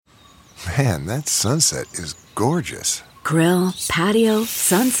Man, that sunset is gorgeous. Grill, patio,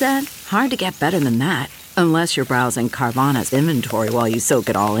 sunset. Hard to get better than that. Unless you're browsing Carvana's inventory while you soak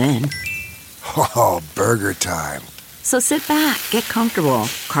it all in. Oh, burger time. So sit back, get comfortable.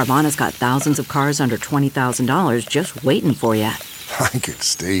 Carvana's got thousands of cars under $20,000 just waiting for you. I could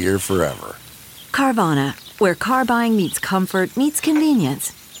stay here forever. Carvana, where car buying meets comfort, meets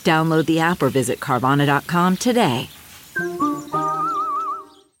convenience. Download the app or visit Carvana.com today.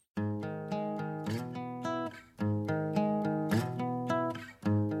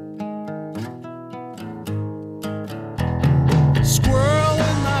 Squirrel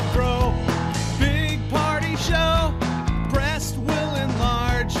in my fro, big party show. Breast will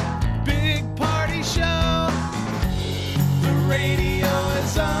enlarge, big party show. The radio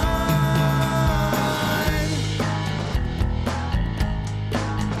is on.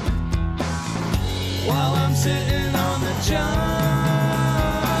 While I'm sitting on the john.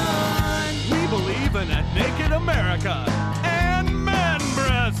 We believe in a naked America and man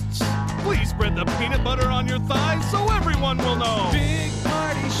breasts. Please spread the peanut butter on your thighs so everyone will know. Big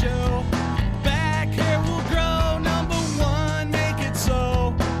party show. Back hair will grow. Number one, make it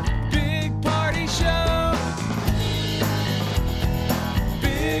so. Big party show.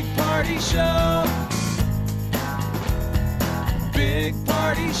 Big party show. Big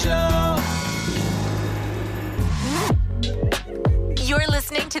party show. You're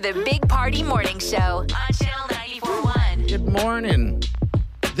listening to the Big Party Morning Show on Channel 94.1. Good morning.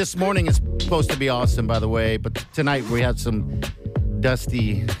 This morning is supposed to be awesome, by the way, but tonight we had some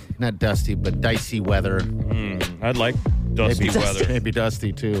dicey weather. I'd like dusty weather. Maybe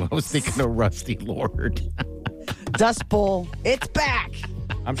dusty, too. I was thinking of Rusty Lord. Dust Bowl, it's back.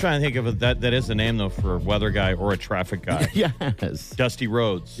 I'm trying to think of that is the name, though, for a weather guy or a traffic guy. Yes. Dusty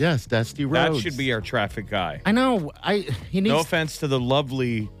Rhodes. Yes, Dusty Rhodes. That should be our traffic guy. I know. He needs... No offense to the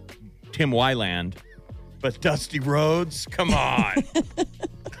lovely Tim Wyland, but Dusty Rhodes, come on.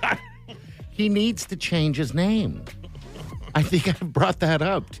 He needs to change his name. I think I brought that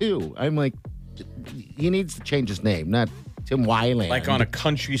up, too. I'm like, he needs to change his name, not Tim Wyland. Like on a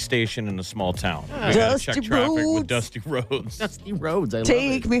country station in a small town. We gotta Dusty check traffic Rhodes. with Dusty Rhodes. Dusty Rhodes, I love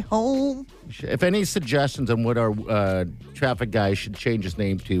Take it. me home. If any suggestions on what our traffic guy should change his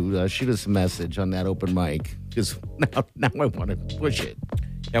name to, shoot us a message on that open mic. Because now I want to push it.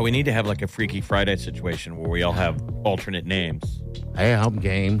 Yeah, we need to have like a Freaky Friday situation where we all have alternate names. Hey, I'm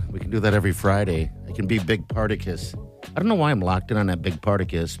game. We can do that every Friday. I can be Big Particus. I don't know why I'm locked in on that Big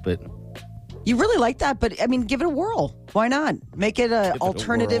Particus, but... You really like that, but I mean, give it a whirl. Why not? Make it an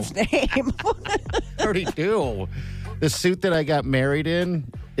alternative name. I already do. The suit that I got married in,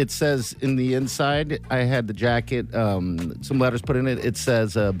 it says in the inside, I had the jacket, some letters put in it. It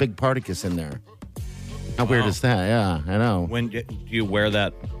says Big Particus in there. How weird is that? Yeah, I know. When do you wear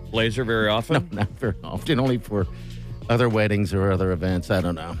that blazer very often? No, not very often. Only for other weddings or other events. I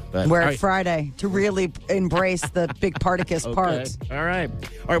don't know. But, Wear all it right. Friday to really embrace the Big Particus Okay. parts. All right.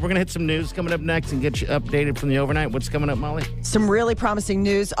 All right, we're going to hit some news coming up next and get you updated from the overnight. What's coming up, Molly? Some really promising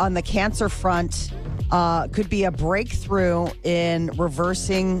news on the cancer front. Could be a breakthrough in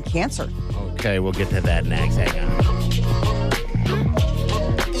reversing cancer. Okay, we'll get to that next. Hang on.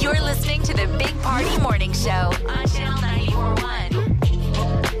 You're listening to the Big Party Morning Show on Channel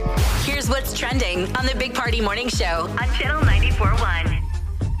 94.1. Here's what's trending on the Big Party Morning Show on Channel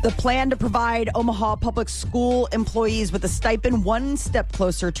 94.1. The plan to provide Omaha public school employees with a stipend one step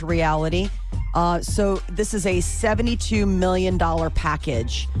closer to reality. So this is a $72 million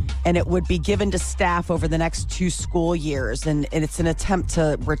package, and it would be given to staff over the next 2 school years. And it's an attempt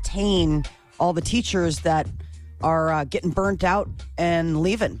to retain all the teachers that are getting burnt out and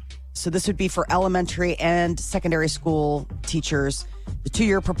leaving. So this would be for elementary and secondary school teachers. The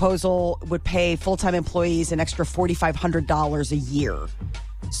 2-year proposal would pay full-time employees an extra $4,500 a year.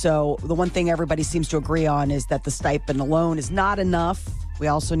 So the one thing everybody seems to agree on is that the stipend alone is not enough. We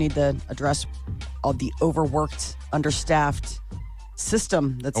also need to address all the overworked, understaffed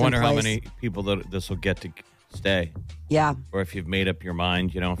system that's in place. I wonder how many people that this will get to stay. Yeah. Or if you've made up your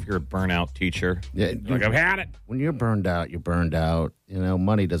mind, if you're a burnout teacher. Yeah, Like, I've had it. When you're burned out, you're burned out.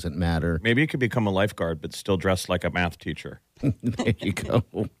 Money doesn't matter. Maybe you could become a lifeguard, but still dressed like a math teacher. There you go.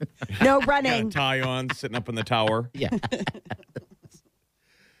 No Got a running. tie on, sitting up in the tower. Yeah.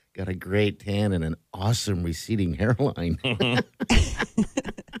 Got a great tan and an awesome receding hairline.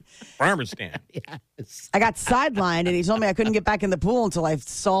 Farmer stand. Yes. I got sidelined, and he told me I couldn't get back in the pool until I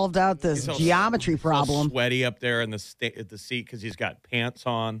solved out this He's all geometry All problem. sweaty up there in the at the seat because he's got pants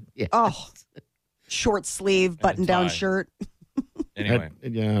on. Yeah. Oh, short sleeve, button down tie. shirt. Anyway,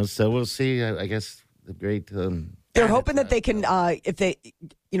 Yeah, so we'll see. I guess the great... They're hoping that they can, if they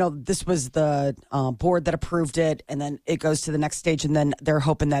this was the board that approved it, and then it goes to the next stage, and then they're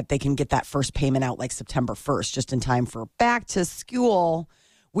hoping that they can get that first payment out like September 1st, just in time for back to school.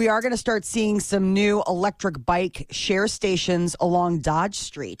 We are going to start seeing some new electric bike share stations along Dodge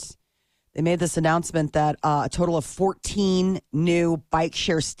Street. They made this announcement that a total of 14 new bike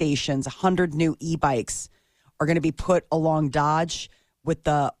share stations, 100 new e-bikes are going to be put along Dodge with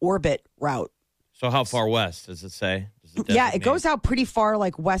the Orbit route. So how far west does it say? Yeah, it goes out pretty far,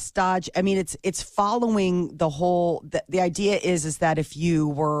 like West Dodge. I mean, it's following the whole. The idea is that if you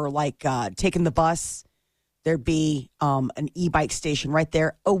were like taking the bus, there'd be an e-bike station right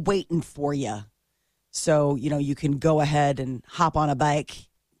there waiting for you. So you can go ahead and hop on a bike.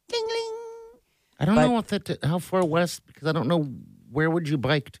 Ding ling. I don't know how far west, because I don't know where would you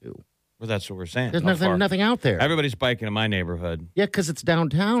bike to. Well, that's what we're saying. There's How far? nothing out there. Everybody's biking in my neighborhood. Yeah, because it's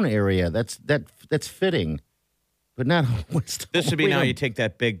downtown area. That's fitting. But not west. This would be now you take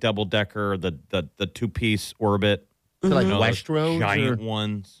that big double decker, the 2-piece Orbit, to like those West Road, giant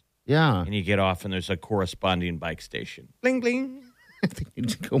ones, yeah. and you get off and there's a corresponding bike station. Bling bling. I think you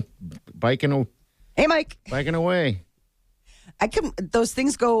just go biking. Hey, Mike. Biking away. Those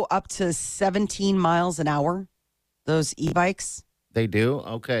things go up to 17 miles an hour. Those e-bikes. They do?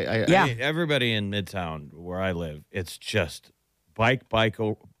 Okay. Yeah. I mean, everybody in Midtown where I live, it's just bike,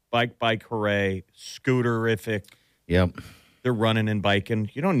 hooray, scooterific. Yep. They're running and biking.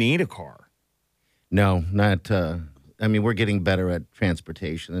 You don't need a car. No, not. I mean, we're getting better at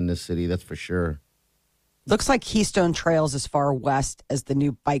transportation in this city. That's for sure. Looks like Keystone Trails as far west as the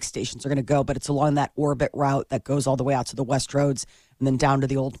new bike stations are going to go, but it's along that Orbit route that goes all the way out to the West Roads and then down to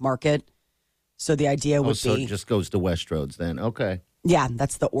the Old Market. So the idea would so be... it just goes to West Roads then. Okay. Yeah,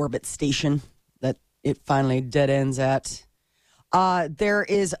 that's the Orbit station that it finally dead ends at. There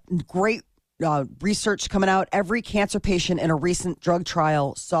is great research coming out. Every cancer patient in a recent drug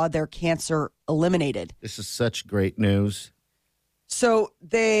trial saw their cancer eliminated. This is such great news. So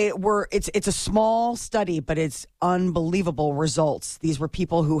it's a small study, but it's unbelievable results. These were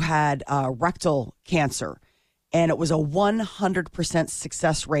people who had rectal cancer, and it was a 100%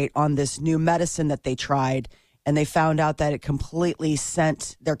 success rate on this new medicine that they tried. And they found out that it completely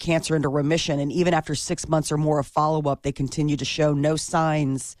sent their cancer into remission. And even after 6 months or more of follow-up, they continue to show no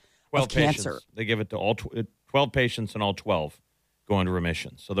signs of cancer. Patients. They give it to all 12 patients, and all 12 go into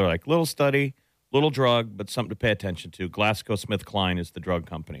remission. So they're like, little study, little drug, but something to pay attention to. GlaxoSmithKline is the drug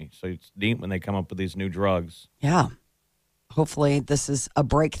company. So it's neat when they come up with these new drugs. Yeah. Hopefully this is a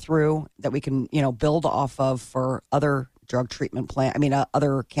breakthrough that we can, build off of for other drug treatment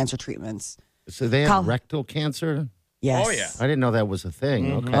other cancer treatments. So they have rectal cancer? Yes. Oh, yeah. I didn't know that was a thing.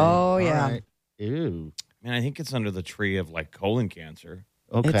 Mm-hmm. Okay. Oh, yeah. All right. Ew. Man, I think it's under the tree of like colon cancer.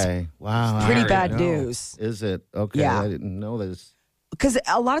 Okay. Wow. It's pretty I bad didn't know. news. Is it? Okay. Yeah. I didn't know this. Because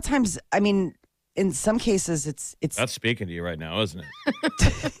a lot of times, in some cases, it's That's speaking to you right now, isn't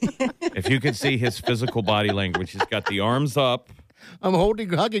it? If you could see his physical body language, he's got the arms up. I'm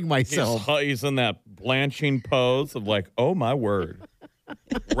hugging myself. He's in that blanching pose of like, oh my word.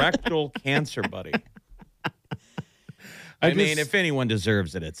 Rectal cancer, buddy. I mean, if anyone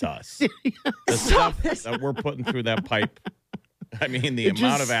deserves it, it's us. The stuff that we're putting through that pipe. I mean, the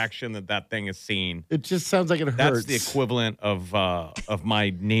amount of action that thing has seen. It just sounds like it hurts. That's the equivalent of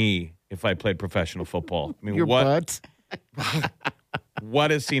my knee if I played professional football. I mean, Your butt.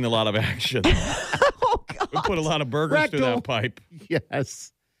 What has seen a lot of action? oh God. We put a lot of burgers through that pipe.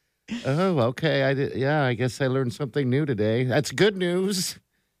 Yes. Oh, okay. I guess I learned something new today. That's good news.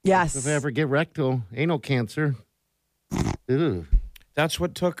 Yes. If I ever get rectal, anal cancer. Ew. That's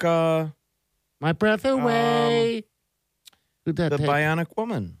what took My breath away. Who'd that the take? Bionic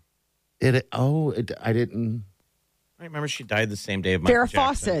Woman. I didn't. I remember she died the same day of Michael Farrah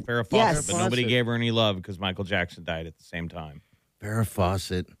Jackson. Fawcett. Farrah Fawcett, Yes. but nobody gave her any love because Michael Jackson died at the same time. Farrah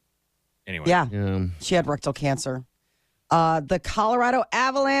Fawcett. Anyway. Yeah. Yeah. She had rectal cancer. The Colorado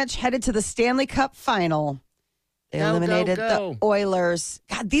Avalanche headed to the Stanley Cup final. They Go, eliminated go. the Oilers.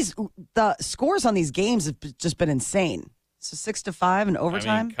 God, the scores on these games have just been insane. So 6-5 in overtime.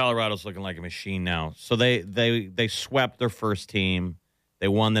 I mean, Colorado's looking like a machine now. So they swept their first team. They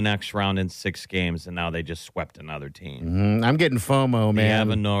won the next round in 6 games, and now they just swept another team. I'm getting FOMO, man.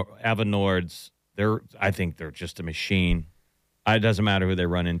 The Avanords, I think they're just a machine. It doesn't matter who they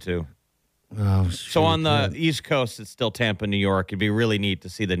run into. Oh, So on the East Coast, it's still Tampa, New York. It'd be really neat to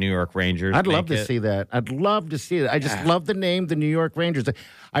see the New York Rangers. I'd love make to it. see that. I'd love to see it. I just love the name, the New York Rangers.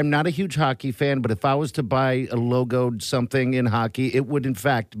 I'm not a huge hockey fan, but if I was to buy a logoed something in hockey, it would in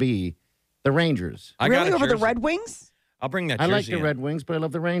fact be the Rangers. I got Really a over the jersey. Red Wings? I'll bring that I jersey like the in. Red Wings, but I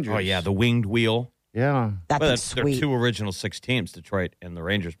love the Rangers. Oh, yeah, the winged wheel. Yeah. That's They're sweet. two original 6 teams, Detroit and the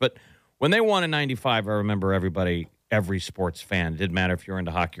Rangers. But when they won in 95, I remember every sports fan, it didn't matter if you're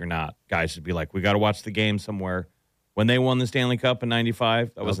into hockey or not, guys would be like, we got to watch the game somewhere. When they won the Stanley Cup in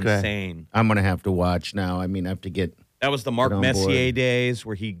 95, that was insane. I'm going to have to watch now. I mean, I have to get. That was the Mark on Messier board. days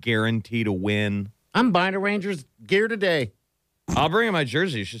where he guaranteed a win. I'm buying a Rangers gear today. I'll bring him my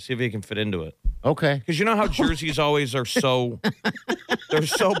jerseys just see if he can fit into it. Okay. Because you know how jerseys always are they're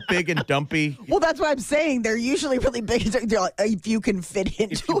so big and dumpy. Well, that's what I'm saying. They're usually really big. They're like, if you can fit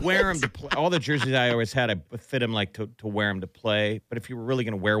into If you wear it. them to play, all the jerseys I always had, I fit them like to wear them to play. But if you were really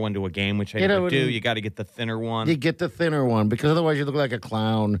going to wear one to a game, which I never do, you got to get the thinner one. You get the thinner one because otherwise you look like a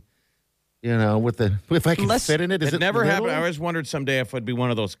clown. You know, if I can fit in it, is It it never little? happened. I always wondered someday if it'd be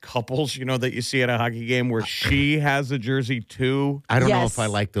one of those couples, that you see at a hockey game where she has a jersey too. I don't know Yes. if I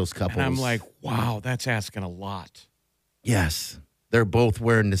like those couples. And I'm like, wow, that's asking a lot. yes, they're both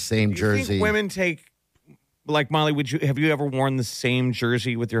wearing the same Do you jersey. think women take, like Molly, have you ever worn the same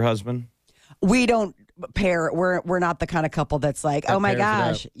jersey with your husband? We don't pair. We're not the kind of couple that's like, That oh my pairs it up.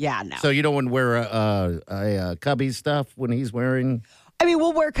 gosh, yeah, no. So you don't want to wear a Cubby stuff when he's wearing. I mean,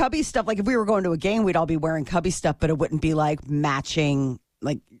 we'll wear Cubby stuff. Like if we were going to a game, we'd all be wearing Cubby stuff, but it wouldn't be like matching.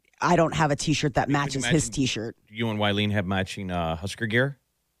 Like I don't have a T-shirt that matches his imagine- T-shirt. You and Wileen have matching Husker gear?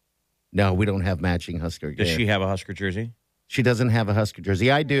 No, we don't have matching Husker gear. Does she have a Husker jersey? She doesn't have a Husker jersey.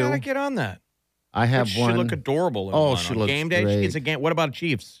 I You do. gotta get on that. I have She one. should look adorable. In Oh, one. she On looks game day. great. It's a game. What about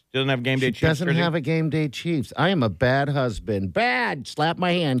Chiefs? She doesn't have game day. She Chiefs doesn't jersey? have a game day Chiefs. I am a bad husband. Bad. Slap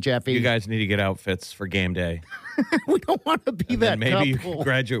my hand, Jeffy. You guys need to get outfits for game day. we don't want to be And that then maybe you couple. can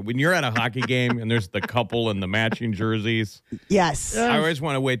graduate when you're at a hockey game and there's the couple and the matching jerseys. Yes. I always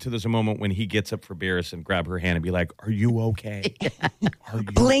want to wait till there's a moment when he gets up for Beerus and grab her hand and be like, "Are you okay? Are you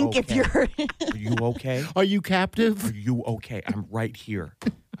Blink okay? if you're. Are you okay? Are you captive? Are you okay? I'm right here.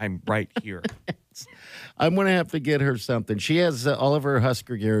 I'm right here." I'm going to have to get her something. She has all of her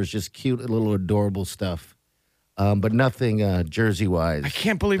Husker gear is just cute, little adorable stuff, but nothing jersey-wise. I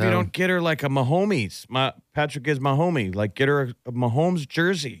can't believe you don't get her like a Mahomes. Patrick is Mahomes. Like get her a Mahomes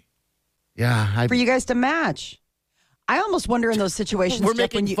jersey. Yeah, For you guys to match. I almost wonder in those situations. we're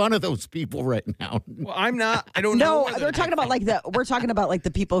Jeff, when making you, fun of those people right now. Well, I'm not. I don't know. No, whether we're talking about we're talking about like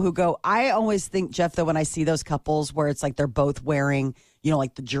the people who go. I always think, Jeff, though, when I see those couples where it's like they're both wearing,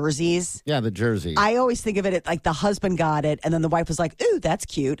 like the jerseys. Yeah, the jersey. I always think of it like the husband got it, and then the wife was like, "Ooh, that's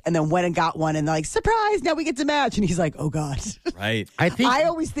cute," and then went and got one, and they're like, "Surprise! Now we get to match." And he's like, "Oh God." Right. I think I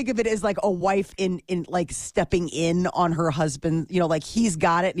always think of it as like a wife in like stepping in on her husband. Like he's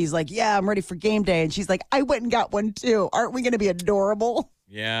got it, and he's like, "Yeah, I'm ready for game day," and she's like, "I went and got one too. Aren't we going to be adorable?"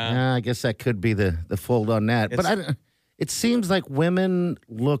 Yeah. Yeah, I guess that could be the fold on that. But it seems like women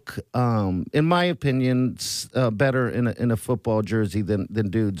look, in my opinion, better in a football jersey than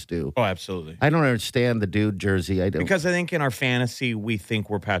dudes do. Oh, absolutely. I don't understand the dude jersey. I don't. Because I think in our fantasy, we think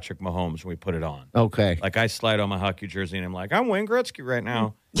we're Patrick Mahomes when we put it on. Okay. Like I slide on my hockey jersey and I'm like, I'm Wayne Gretzky right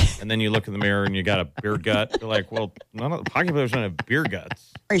now. And then you look in the mirror and you got a beer gut. You're like, well, none of the hockey players don't have beer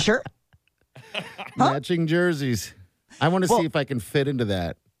guts. Are you sure? Matching jerseys. I want to see if I can fit into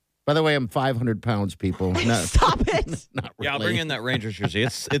that. By the way, I'm 500 pounds, people. Stop it. Not really. Yeah, I'll bring in that Rangers jersey.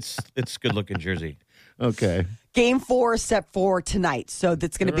 It's good looking jersey. Okay. Game 4 is set for tonight, so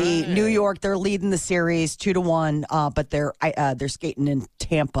that's going to be New York. They're leading the series 2-1, but they're skating in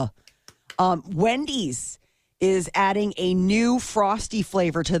Tampa. Wendy's is adding a new frosty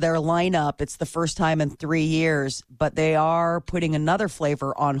flavor to their lineup. It's the first time in 3 years, but they are putting another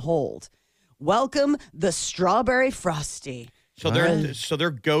flavor on hold. Welcome the strawberry frosty. So their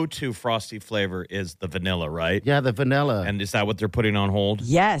go-to frosty flavor is the vanilla, right? Yeah, the vanilla. And is that what they're putting on hold?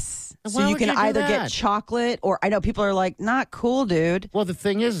 Yes. So Why you would can you do either get that? chocolate or I know people are like, not cool, dude. Well, the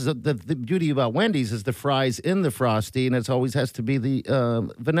thing is, the beauty about Wendy's is the fries in the frosty, and it always has to be the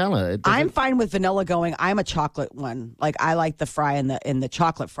vanilla. It I'm doesn't- fine with vanilla going. I'm a chocolate one. Like I like the fry in the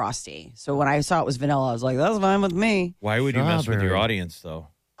chocolate frosty. So when I saw it was vanilla, I was like, that's fine with me. Why would you mess with your Strawberry. audience, though?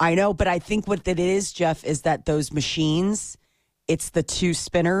 I know, but I think what it is, Jeff, is that those machines, it's the two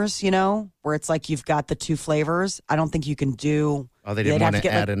spinners, where it's like you've got the two flavors. I don't think you can do. Oh, they they'd didn't have want to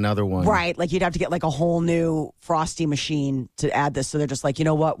get, add like- another one. Right. Like you'd have to get like a whole new frosty machine to add this. So they're just like, you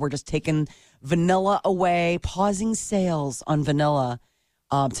know what? We're just taking vanilla away, pausing sales on vanilla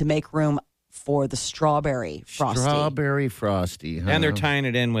to make room for the strawberry frosty. Strawberry frosty. Huh? And they're tying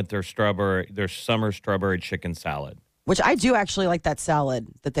it in with their summer strawberry chicken salad. Which I do actually like that salad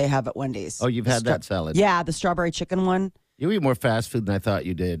that they have at Wendy's. Oh, you've had that salad? Yeah, the strawberry chicken one. You eat more fast food than I thought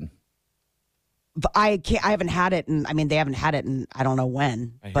you did. But I haven't had it, and I mean they haven't had it, in I don't know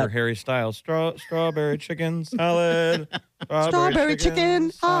when. I hear But Harry Styles, strawberry chicken salad. Strawberry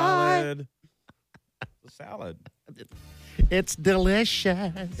chicken, hi. salad. salad. It's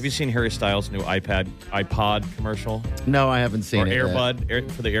delicious. Have you seen Harry Styles' new iPod commercial? No, I haven't seen Or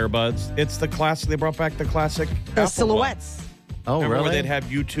it. for the earbuds? It's the classic. They brought back the classic The Apple silhouettes. one. Oh, Remember really? where they'd have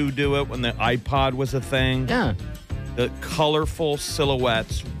U2 do it when the iPod was a thing? Yeah. The colorful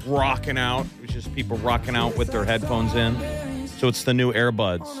silhouettes rocking out. It was just people rocking out with their headphones in. So it's the new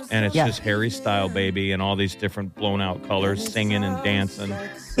earbuds, and it's Yeah. just Harry Style, baby, and all these different blown out colors, singing and dancing.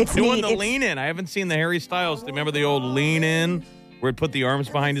 It's Doing neat. the lean in. I haven't seen the Harry Styles. Remember the old lean in where he'd put the arms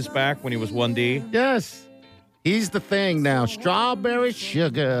behind his back when he was 1D? Yes. He's the thing now. Strawberry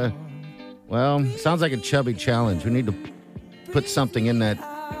sugar. Well, sounds like a chubby challenge. We need to put something in that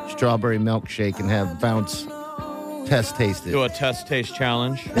strawberry milkshake and have Bounce test taste it. Do a test taste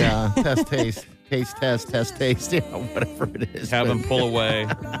challenge. Yeah, test taste. Taste taste, whatever it is. Have him pull away,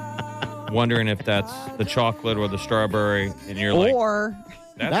 wondering if that's the chocolate or the strawberry, and you're like, Or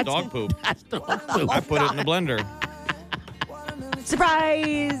that's dog poop. That's dog poop. I put it in the blender.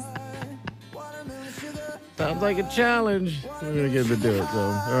 surprise. Sounds like a challenge. We're going to get him to do it. So,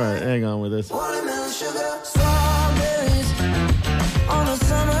 all right, hang on with this.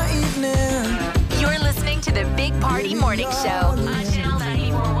 You're listening to the Big Party Morning Show on Channel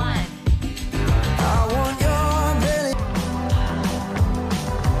 94.1.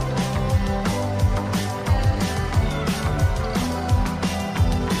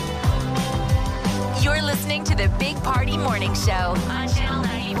 You're listening to the Big Party Morning Show on Channel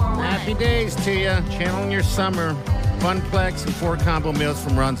 94.1. Happy days to you. Channeling your summer. Funplex and 4 combo meals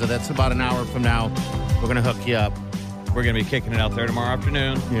from Runza. That's about an hour from now. We're going to hook you up. We're going to be kicking it out there tomorrow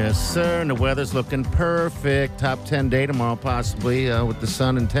afternoon. Yes, sir. And the weather's looking perfect. Top 10 day tomorrow, possibly, with the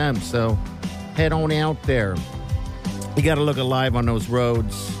sun and temps. So head on out there. You got to look alive on those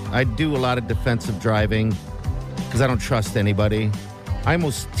roads. I do a lot of defensive driving because I don't trust anybody. I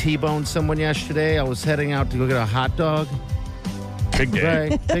almost T-boned someone yesterday. I was heading out to go get a hot dog. Big day.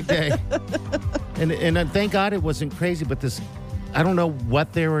 Right, big day. and thank God it wasn't crazy, but this, I don't know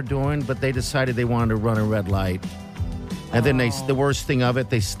what they were doing, but they decided they wanted to run a red light. And then the worst thing of it,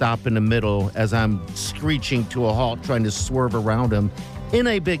 they stop in the middle as I'm screeching to a halt, trying to swerve around them in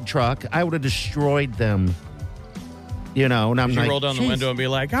a big truck. I would have destroyed them. You know, and I'm You like, roll down the "Jeez." window and be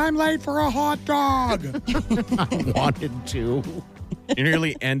like, I'm late for a hot dog. I wanted to. You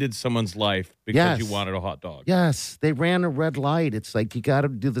nearly ended someone's life because Yes. you wanted a hot dog. Yes, they ran a red light. It's like you got to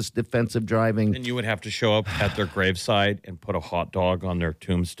do this defensive driving. And you would have to show up at their graveside and put a hot dog on their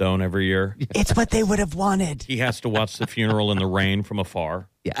tombstone every year. It's what they would have wanted. He has to watch the funeral in the rain from afar.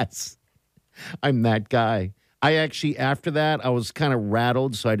 Yes, I'm that guy. I actually, after that, I was kind of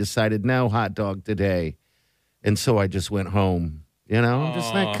rattled, so I decided, no hot dog today. And so I just went home. You know, I'm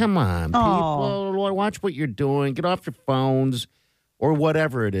just like, come on, people, watch what you're doing. Get off your phones or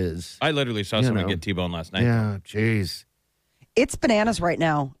whatever it is. I literally saw You someone know. get T-boned last night. Yeah, jeez. It's bananas right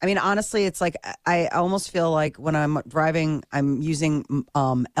now. I mean, honestly, it's like I almost feel like when I'm driving, I'm using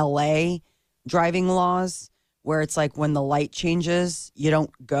LA driving laws where it's like when the light changes, you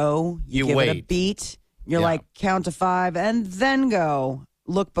don't go, You give it a wait. beat. You're Yeah. like count to 5 and then go.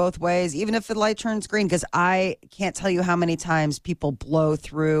 Look both ways, even if the light turns green, because I can't tell you how many times people blow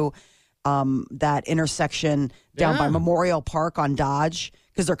through that intersection down by Yeah. Memorial Park on Dodge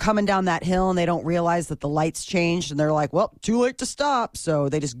because they're coming down that hill and they don't realize that the lights changed and they're like, well, too late to stop. So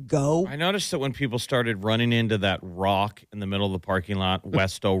they just go. I noticed that when people started running into that rock in the middle of the parking lot,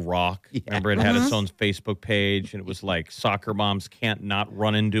 Westo Rock, remember it had its own Facebook page, and it was like soccer moms can't not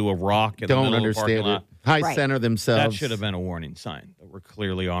run into a rock in the Don't middle of the parking understand it. lot. High Right. center themselves. That should have been a warning sign that we're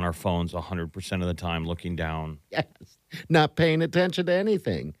clearly on our phones 100% of the time looking down. Yes. Not paying attention to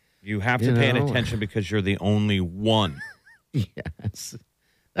anything. You have to You pay know. attention because you're the only one. Yes.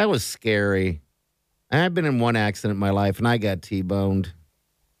 That was scary. I've been in one accident in my life, and I got T-boned.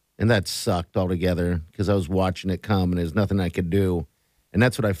 And that sucked altogether because I was watching it come, and there's nothing I could do. And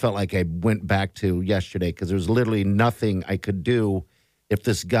that's what I felt like I went back to yesterday because there was literally nothing I could do if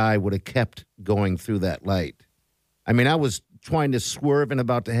this guy would have kept going through that light. I mean, I was trying to swerve and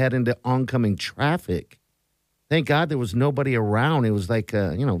about to head into oncoming traffic. Thank God there was nobody around. It was like,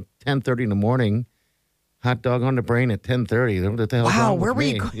 10:30 in the morning. Hot dog on the brain at 10:30. What the hell? Wow, where were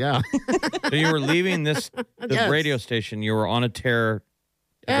you going? go- Yeah. So you were leaving the Yes. radio station. You were on a tear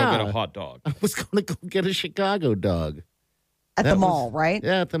to go Yeah. get a hot dog. I was going to go get a Chicago dog. At the That mall, was- right?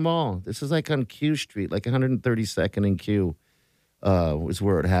 Yeah, at the mall. This is like on Q Street, like 132nd and Q was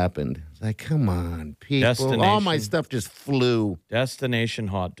where it happened. It's like, come on, people. All my Destination. stuff just flew. Destination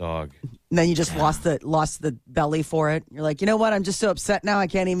hot dog. And then you just lost the belly for it. You're like, you know what? I'm just so upset now. I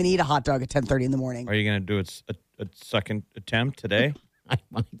can't even eat a hot dog at 10:30 in the morning. Are you going to do a second attempt today? I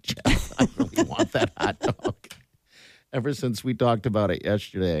might just. I really want that hot dog. Ever since we talked about it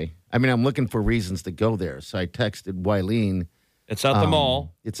yesterday. I mean, I'm looking for reasons to go there. So I texted Wileen. It's at the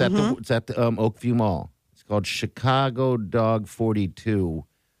mall. It's at the Oakview Mall. It's called Chicago Dog 42.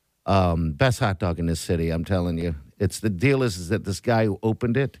 Best hot dog in this city, I'm telling you. It's the deal is that this guy who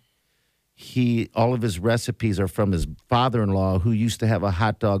opened it, all of his recipes are from his father-in-law who used to have a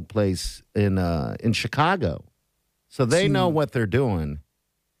hot dog place in Chicago. So they know what they're doing.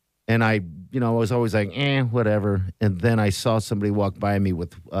 And I was always like, whatever. And then I saw somebody walk by me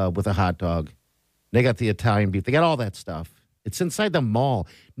with a hot dog. They got the Italian beef. They got all that stuff. It's inside the mall.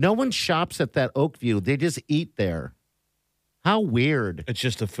 No one shops at that Oakview. They just eat there. How weird. It's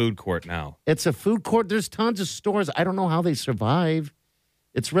just a food court now. It's a food court. There's tons of stores. I don't know how they survive.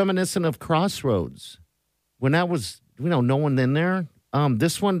 It's reminiscent of Crossroads. When that was, no one in there.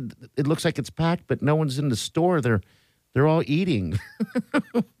 This one, it looks like it's packed, but no one's in the store. They're all eating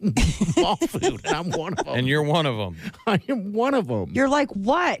mall food. And I'm one of them. And you're one of them. I am one of them. You're like,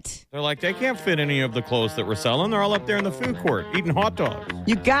 what? They're like, they can't fit any of the clothes that we're selling. They're all up there in the food court eating hot dogs.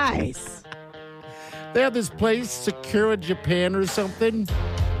 You guys. They have this place, Sakura Japan or something,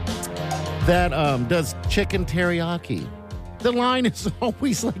 that does chicken teriyaki. The line is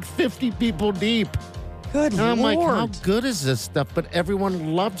always like 50 people deep. Good And I'm Lord. like, how good is this stuff? But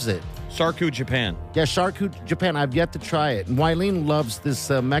everyone loves it. Sarku, Japan. Yeah, Sharku Japan. I've yet to try it. And Wileen loves this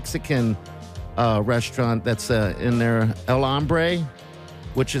Mexican restaurant that's in there, El Hombre,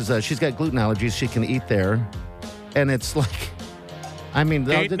 which is, she's got gluten allergies. She can eat there. And it's like,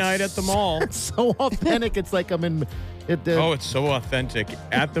 Date night at the mall. It's so authentic. It's like I'm in. It's so authentic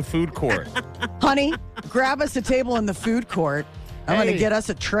at the food court. Honey, grab us a table in the food court. I'm going to get us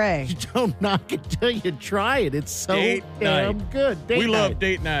a tray. You don't knock it till you try it. It's so Date damn night. good. We love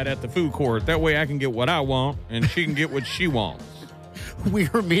date night at the food court. That way I can get what I want and she can get what she wants. We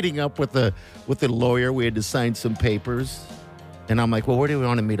were meeting up with the lawyer. We had to sign some papers. And I'm like, well, where do we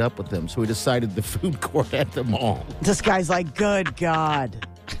want to meet up with them? So we decided the food court at the mall. This guy's like, good God.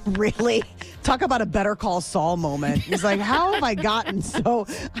 Really? Talk about a Better Call Saul moment. He's like, how have I gotten so...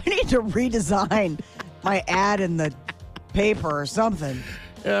 I need to redesign my ad in the paper or something.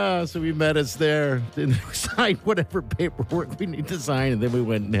 Yeah, so we met us there. Then we signed whatever paperwork we need to sign. And then we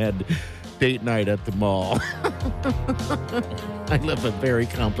went and had date night at the mall. I live a very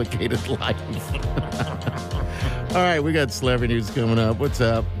complicated life. All right, we got celebrity news coming up. What's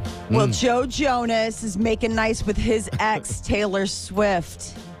up? Well, Joe Jonas is making nice with his ex, Taylor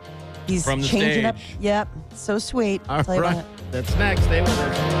Swift. He's From the changing up. stage. Yep, so sweet. All Tell you right, what. that's next. Stay with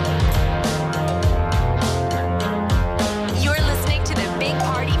us. You're listening to the Big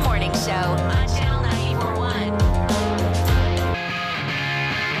Party Morning Show on Channel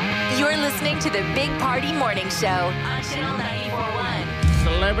 94.1. You're listening to the Big Party Morning Show on Channel 94.1.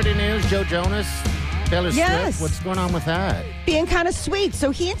 Celebrity news, Joe Jonas, Taylor Yes. Swift. What's going on with that? Being kind of sweet.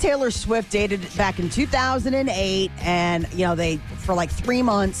 So he and Taylor Swift dated back in 2008, and they for like 3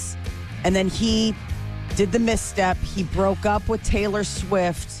 months, and then he did the misstep. He broke up with Taylor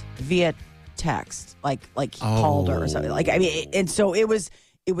Swift via text, like he called her or something. And so it was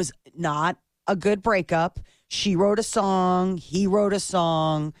not a good breakup. She wrote a song. He wrote a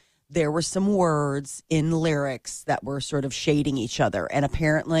song. There were some words in lyrics that were sort of shading each other, and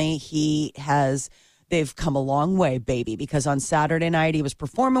apparently they've come a long way, baby, because on Saturday night he was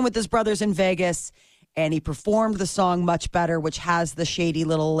performing with his brothers in Vegas, and he performed the song Much Better, which has the shady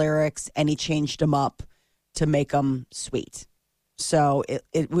little lyrics, and he changed them up to make them sweet. So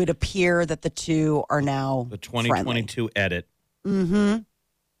it would appear that the two are now The 2022 edit. Mm-hmm.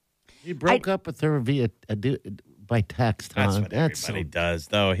 You broke up with her by text, huh? That's what everybody does,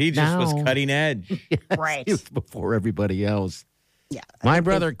 though. He just was No. cutting edge. Yes, Right. he was before everybody else. Yeah. My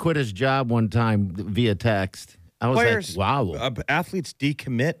brother quit his job one time via text. I was Players, like, wow. Athletes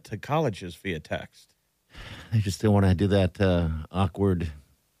decommit to colleges via text. I just didn't want to do that awkward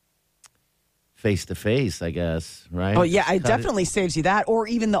face-to-face, I guess, right? Oh, yeah, Just it cut definitely saves you that. Or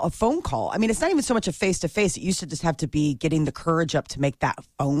even a phone call. I mean, it's not even so much a face-to-face. It used to just have to be getting the courage up to make that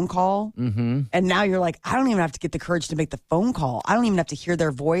phone call. Mm-hmm. And now you're like, I don't even have to get the courage to make the phone call. I don't even have to hear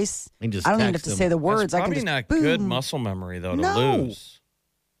their voice. You can just I don't even have text to them. say the words. That's I can probably just not boom. good muscle memory, though, to No. lose.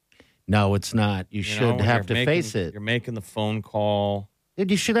 No, it's not. You You know, should when have to you're face it. You're making the phone call.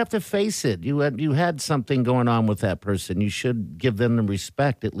 You should have to face it. You had something going on with that person. You should give them the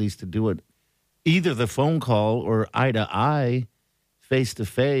respect, at least, to do it. Either the phone call or eye to eye, face to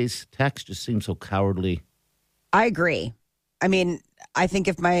face. Text just seems so cowardly. I agree. I mean, I think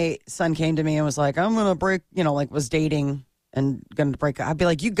if my son came to me and was like, I'm going to break, was dating and going to break up, I'd be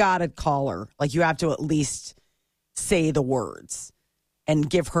like, you got to call her. Like, you have to at least say the words. and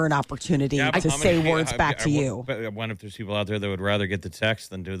give her an opportunity but to how say many- words back to you. But I wonder if there's people out there that would rather get the text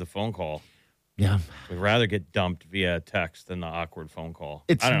than do the phone call. Yeah. Would rather get dumped via text than the awkward phone call.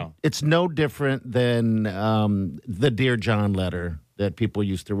 It's, I don't know. It's no different than the Dear John letter that people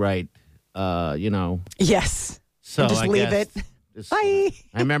used to write, Yes. So Just I leave guess it. this- Bye.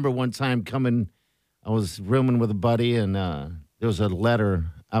 I remember one time I was rooming with a buddy, and there was a letter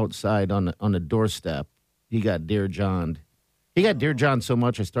outside on the doorstep. He got Dear John. He got Dear John so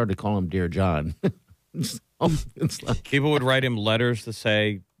much I started to call him Dear John. It's like, People would write him letters to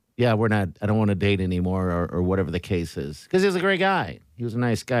say, yeah, I don't want to date anymore or whatever the case is. Because he was a great guy. He was a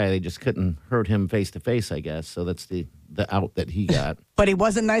nice guy. They just couldn't hurt him face to face, I guess. So that's the out that he got. But he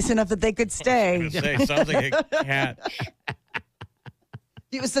wasn't nice enough that they could stay. sounds like a catch.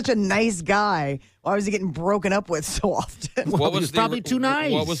 He was such a nice guy. Why was he getting broken up with so often? Well, he was probably too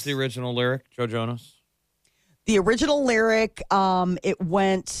nice. What was the original lyric, Joe Jonas? The original lyric, it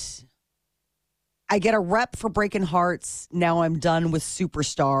went, I get a rep for breaking hearts. Now I'm done with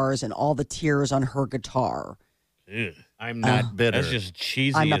superstars and all the tears on her guitar. Ugh. I'm not bitter. That's just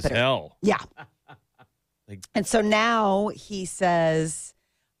cheesy I'm not as bitter. hell. Yeah. Like- And so now he says,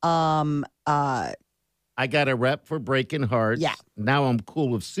 I got a rep for breaking hearts. Yeah. Now I'm cool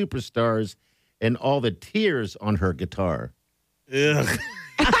with superstars and all the tears on her guitar. Ugh.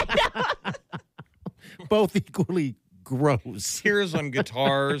 Both equally gross. Tears on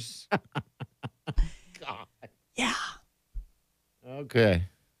guitars. yeah. Okay.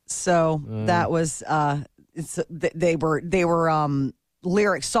 So that was, they were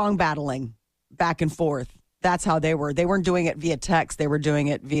lyric song battling back and forth. That's how they were. They weren't doing it via text. They were doing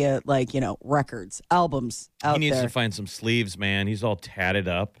it via records, albums out He needs there. to find some sleeves, man. He's all tatted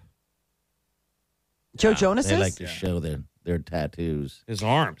up. Joe Jonas They is? like to show their tattoos. His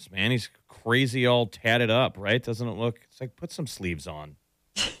arms, man. He's crazy all tatted up, right? Doesn't it look? It's like, put some sleeves on.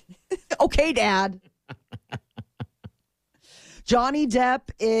 Okay, Dad. Johnny Depp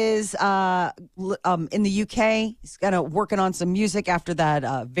is in the UK. He's kind of working on some music after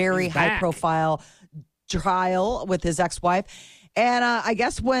that very He's back. high-profile trial with his ex-wife. And I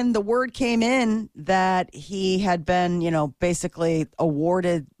guess when the word came in that he had been, basically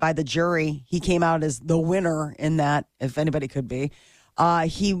awarded by the jury, he came out as the winner in that, if anybody could be.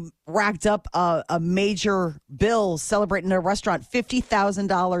 He racked up a major bill celebrating a restaurant,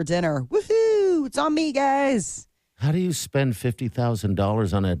 $50,000 dinner. Woohoo! It's on me, guys. How do you spend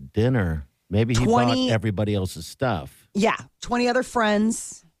 $50,000 on a dinner? Maybe he 20 bought everybody else's stuff. Yeah, 20 other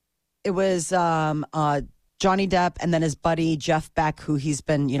friends. It was Johnny Depp and then his buddy Jeff Beck, who he's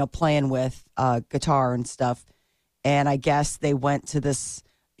been, playing with guitar and stuff. And I guess they went to this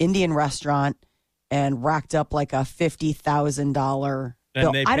Indian restaurant and racked up like a $50,000 And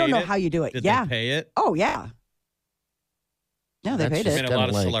bill. they I don't paid know it? how you do it. Did yeah. they pay it? Oh, yeah. No, they That's paid just I it. mean, a lot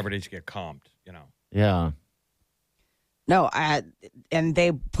of Kinda like- celebrities get comped, Yeah. No, and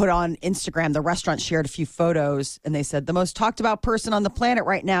they put on Instagram, the restaurant shared a few photos, and they said, the most talked about person on the planet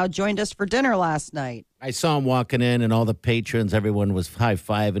right now joined us for dinner last night. I saw him walking in, and all the patrons, everyone was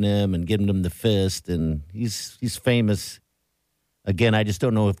high-fiving him and giving him the fist, and he's famous. Again, I just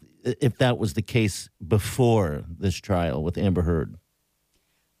don't know if that was the case before this trial with Amber Heard.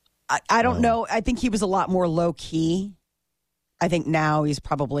 I don't know. I think he was a lot more low key. I think now he's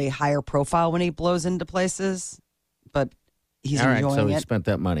probably higher profile when he blows into places, but he's All right, enjoying so he it. spent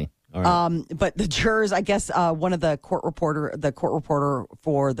that money. All right. But the jurors, I guess, one of the court reporter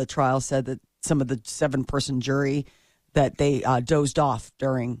for the trial said that some of the 7-person jury that they dozed off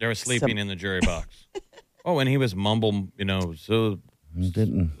during. They were sleeping in the jury box. Oh, and he was so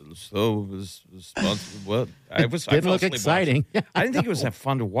Didn't what? I didn't fell look asleep exciting. watching. I didn't think it was that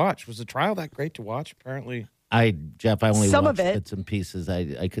fun to watch. Was the trial that great to watch? Apparently, Jeff, I only Some watched of it. bits and pieces.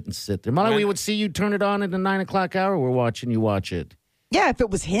 I couldn't sit there. Molly, When- we would see you turn it on at the 9:00 hour. We're watching you watch it. Yeah, if it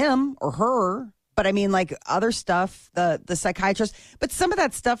was him or her. But I mean, like other stuff, the psychiatrist. But some of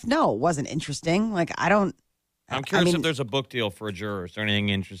that stuff, no, it wasn't interesting. Like I'm curious if there's a book deal for a juror. Is there anything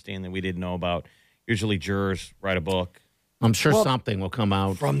interesting that we didn't know about? Usually, jurors write a book I'm sure something will come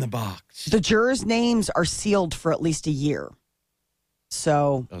out. from the box. The jurors' names are sealed for at least a year.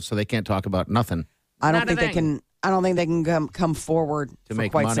 So So they can't talk about nothing I don't Not a think they thing. can. I don't think they can come forward to for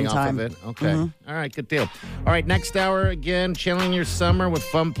make quite money some off time. of it. Okay. All right, good deal. All right, next hour again, chilling your summer with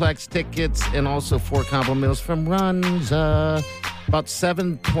Funplex tickets and also 4 combo meals from Runza. About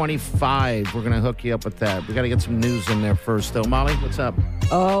 7:25. We're gonna hook you up with that. We got to get some news in there first, though. Molly, what's up?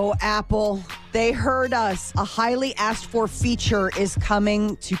 Oh, Apple, they heard us. A highly asked for feature is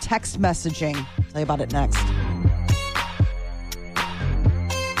coming to text messaging. I'll tell you about it next.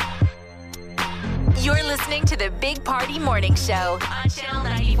 You're listening to the Big Party Morning Show on Channel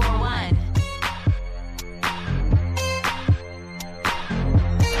 94.1.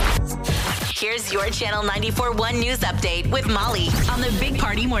 Here's your Channel 94.1 News Update with Molly on the Big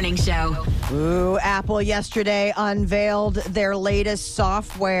Party Morning Show. Ooh, Apple yesterday unveiled their latest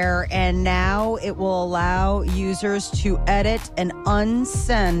software, and now it will allow users to edit and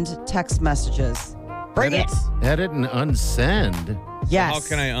unsend text messages. Bring it. Edit and unsend. Yes. How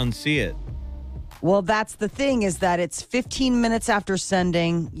can I unsee it? Well, that's the thing, is that it's 15 minutes after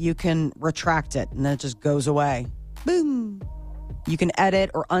sending, you can retract it, and then it just goes away. Boom. You can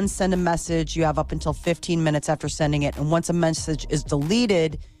edit or unsend a message. You have up until 15 minutes after sending it. And once a message is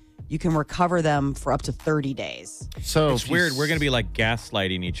deleted, you can recover them for up to 30 days. So It's weird. We're going to be like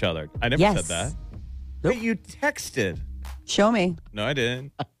gaslighting each other. I never Yes. said that. Nope. But you texted. Show me. No, I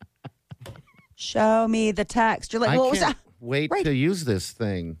didn't. Show me the text. You're like, I what was can't that? wait Right. to use this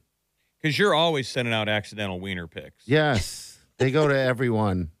thing. Because you're always sending out accidental wiener pics. Yes, they go to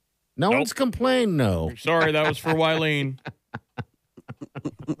everyone. No Nope. one's complained. No. Sorry, that was for Wileen.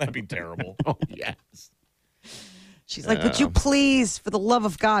 That'd be terrible. Oh yes. She's like, would you please, for the love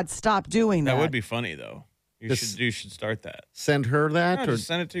of God, stop doing that? That would be funny, though. You This- should start that. Send her that, Yeah, or just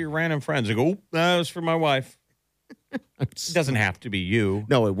send it to your random friends. Like, oh, that was for my wife. It doesn't have to be you.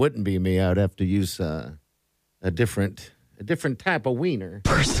 no, it wouldn't be me. I'd have to use a different type of wiener.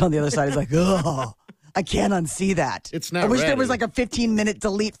 Person on the other side is like, oh, I can't unsee that. It's not I wish there ready. was like a 15-minute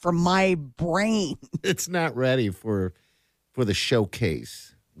delete from my brain. It's not ready for the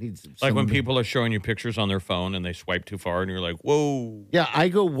showcase. Needs Like when some- people are showing you pictures on their phone and they swipe too far and you're like, whoa. Yeah, I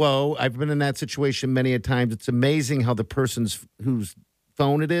go, whoa. I've been in that situation many a times. It's amazing how the person's whose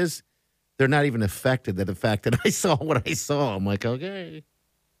phone it is, they're not even affected by the fact that I saw what I saw. I'm like, okay.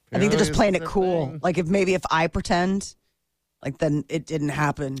 I think they're just Apparently playing this it is a cool. thing. Like if I pretend, like then it didn't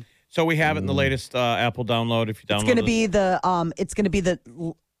happen. So we have it in the latest Apple download. If you download It's going to be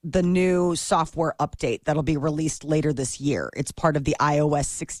the new software update that'll be released later this year. It's part of the iOS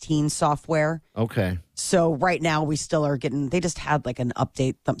 16 software. Okay. So right now we still are getting, they just had like an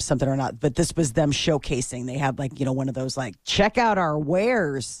update, something or not, but this was them showcasing. They had like, one of those like, check out our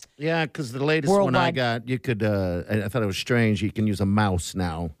wares. Yeah, because the latest one I Worldwide. got, you could, I thought it was strange. You can use a mouse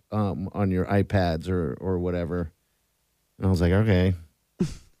now on your iPads or whatever. And I was like, okay.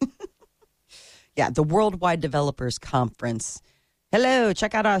 Yeah, the Worldwide Developers Conference. Hello,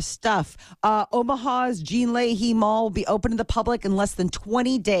 check out our stuff. Omaha's Jean Leahy Mall will be open to the public in less than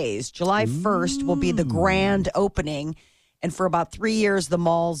 20 days. July 1st will be the grand opening. And for about 3 years, the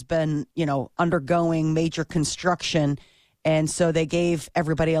mall's been, undergoing major construction. And so they gave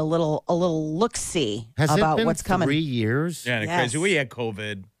everybody a little look-see Has about it been what's coming. 3 years? Yeah, and Yes. crazy. We had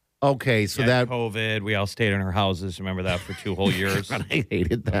COVID. Okay, so We had that COVID. We all stayed in our houses. Remember that for 2 whole years? I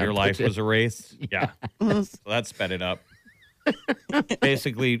hated that. Your life was erased. Yeah. So that sped it up.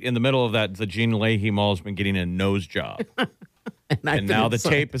 Basically, in the middle of that, the Jean Leahy Mall has been getting a nose job. And now the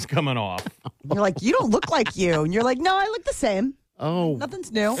tape is coming off. You're like, you don't look like you. And you're like, no, I look the same. Oh,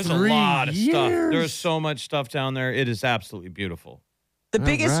 Nothing's new. There's a 3 lot of stuff. years. There's so much stuff down there. It is absolutely beautiful. The All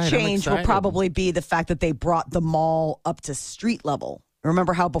biggest right, I'm change will excited. probably be the fact that they brought the mall up to street level.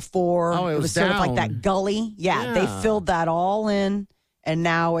 Remember how before Oh, it was sort of like down. that gully? Yeah, they Yeah. filled that all in, and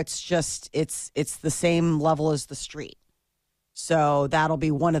now it's just it's the same level as the street. So that'll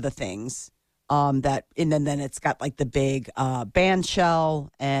be one of the things that, and then it's got like the big band shell,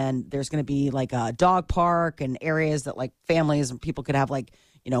 and there's going to be like a dog park and areas that like families and people could have like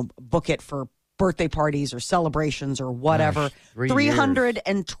book it for birthday parties or celebrations or whatever. Gosh, 3 years.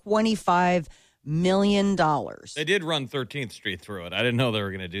 $325 million. They did run 13th Street through it. I didn't know they were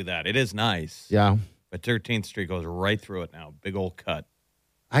going to do that. It is nice. yeah. But 13th Street goes right through it now. Big old cut.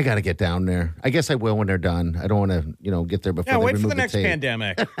 I got to get down there. I guess I will when they're done. I don't want to, get there before Yeah, they wait for remove the next tape.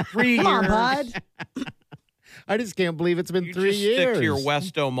 pandemic. 3 years. Come on, bud. I just can't believe it's been You 3 just years. stick to your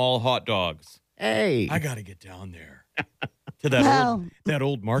Westo Mall hot dogs. Hey, I got to get down there to that Well- that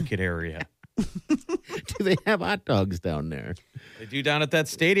old market area. do they have hot dogs down there? They do down at that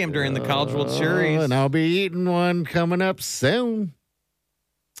stadium during the College World Series. And I'll be eating one coming up soon.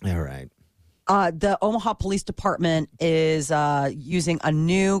 All right. The Omaha Police Department is using a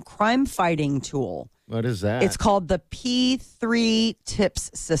new crime fighting tool. What is that? It's called the P3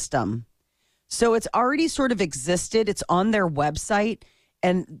 Tips System. So it's already sort of existed. It's on their website.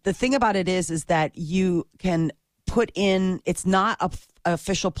 And the thing about it is that you can put in, it's not a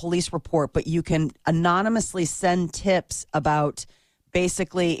official police report, but you can anonymously send tips about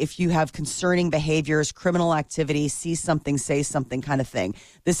basically if you have concerning behaviors, criminal activity, see something, say something kind of thing.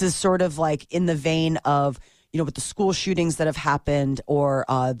 This is sort of like in the vein of with the school shootings that have happened or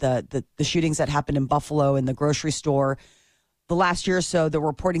the shootings that happened in Buffalo in the grocery store. The last year or so, the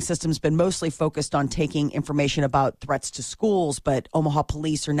reporting system's been mostly focused on taking information about threats to schools, but Omaha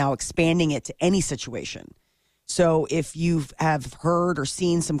police are now expanding it to any situation. So if you have heard or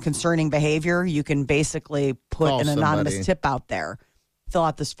seen some concerning behavior, you can basically put Call an anonymous somebody. tip out there, fill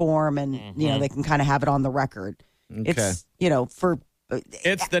out this form, and they can kind of have it on the record. Okay. It's for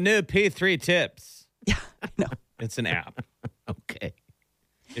It's the new P3 Tips. yeah, I know. It's an app. Okay.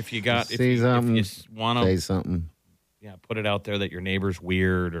 If you got, if See you something, want say to, something. put it out there that your neighbor's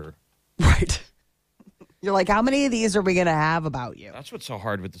weird or. Right. You're like, how many of these are we going to have about you? That's what's so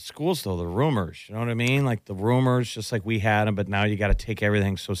hard with the schools, though. The rumors, you know what I mean? Like the rumors, just like we had them, but now you got to take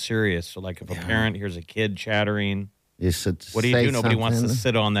everything so serious. So, like, if a parent hears a kid chattering, You should what do you say do? Nobody wants to something.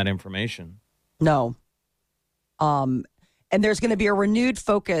 sit on that information. No. And there's going to be a renewed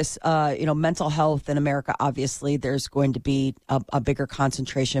focus, mental health in America. Obviously, there's going to be a bigger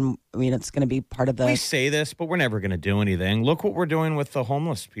concentration. I mean, it's going to be part of We the. say this, but we're never going to do anything. Look what we're doing with the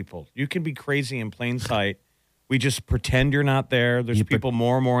homeless people. You can be crazy in plain sight. We just pretend you're not there. There's people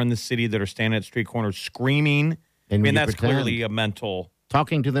more and more in the city that are standing at street corners screaming. And I mean, you that's pretend. clearly a mental.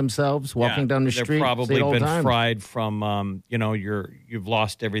 Talking to themselves, walking down the street. They've probably see it all the been time. fried from, you've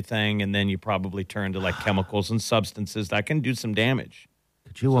lost everything, and then you probably turn to like chemicals and substances that can do some damage.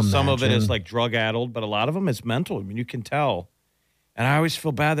 Could you imagine? Some of it is like drug addled, but a lot of them is mental. I mean, you can tell. And I always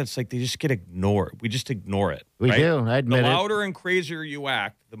feel bad that it's like they just get ignored. We just ignore it. We right? do. I admit The it. louder and crazier you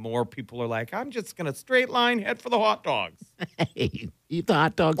act, the more people are like, I'm just going to straight line head for the hot dogs. Hey, eat the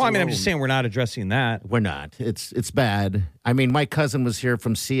hot dogs. Well, I mean, I'm alone. just saying we're not addressing that. We're not. It's bad. I mean, my cousin was here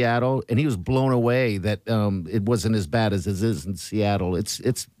from Seattle, and he was blown away that it wasn't as bad as it is in Seattle. It's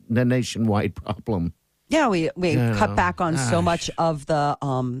a nationwide problem. Yeah, we Yeah, cut back on so gosh. much of the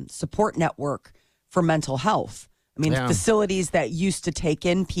support network for mental health. I mean, Yeah. facilities that used to take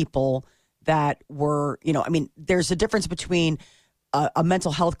in people that were, there's a difference between a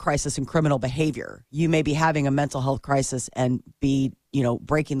mental health crisis and criminal behavior. You may be having a mental health crisis and be,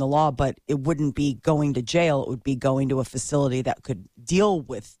 breaking the law, but it wouldn't be going to jail. It would be going to a facility that could deal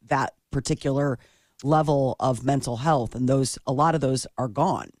with that particular level of mental health. And a lot of those are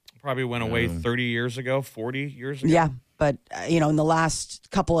gone. Probably went away 30 years ago, 40 years ago. Yeah, but in the last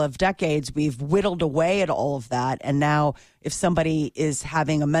couple of decades, we've whittled away at all of that, and now if somebody is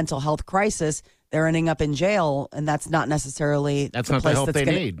having a mental health crisis, they're ending up in jail, and that's not necessarily That's the not the place help that's they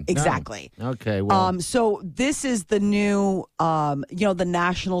gonna, need. No. Exactly. Okay, well, So this is the new, the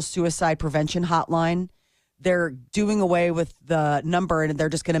National Suicide Prevention Hotline. They're doing away with the number, and they're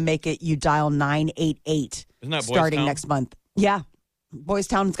just going to make it you dial 988 Isn't that Boys starting Town? next month. Yeah, Boys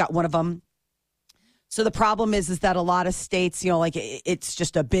Town's got one of them. So the problem is that a lot of states, it's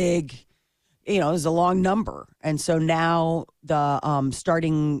just a big, it's a long number, and so now the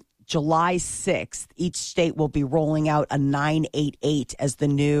starting July 6th, each state will be rolling out a 988 as the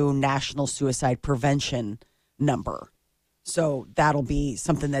new National Suicide Prevention number. So that'll be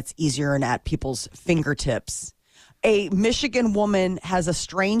something that's easier and at people's fingertips. A Michigan woman has a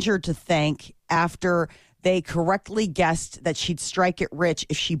stranger to thank after they correctly guessed that she'd strike it rich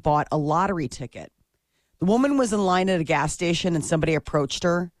if she bought a lottery ticket. The woman was in line at a gas station and somebody approached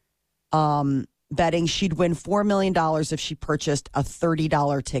her, betting she'd win $4 million if she purchased a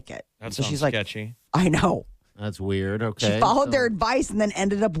 $30 ticket. That So sounds she's like, sketchy. I know. that's weird. Okay. She followed so- their advice and then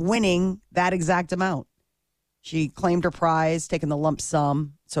ended up winning that exact amount. She claimed her prize, taking the lump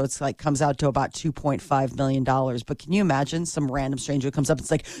sum. So it's like comes out to about $2.5 million. But can you imagine some random stranger who comes up and it's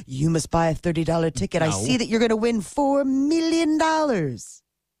like, you must buy a $30 ticket. I No. see that you're going to win $4 million.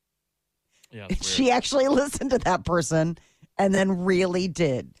 Yeah, it's She actually listened to that person and then really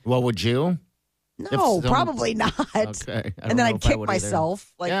did. Well, would you? No, someone- probably not. Okay. I don't And then know I'd if I kick would either.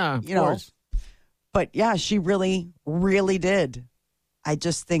 myself. Like, yeah, of you know. course. But yeah, she really, really did. I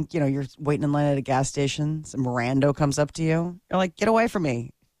just think, you're waiting in line at a gas station. Some rando comes up to you. You're like, get away from me.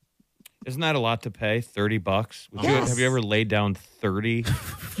 Isn't that a lot to pay? $30? Yes. Have you ever laid down 30?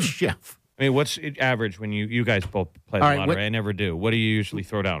 Yeah. I mean, what's it average when you guys both play the All right, lottery? what- I never do. What do you usually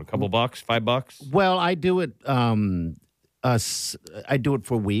throw down? A couple bucks? $5? Well, I do it. I do it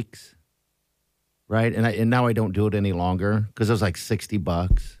for weeks, right? And now I don't do it any longer because it was like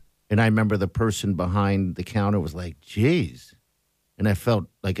 $60. And I remember the person behind the counter was like, "Geez," and I felt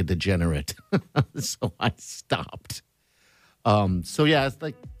like a degenerate, so I stopped. So yeah, it's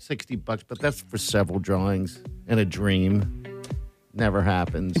like $60, but that's for several drawings and a dream. Never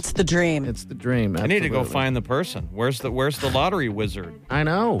happens. It's the dream. It's the dream. I need to go absolutely. find the person. Where's the lottery wizard? I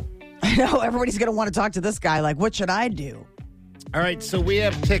know. I know everybody's going to want to talk to this guy. Like, what should I do? All right, so we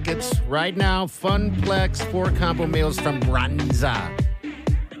have tickets right now. Funplex 4 combo meals from Runza.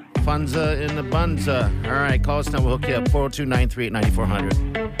 Funza in the Bunza. All right, call us now. We'll hook you up.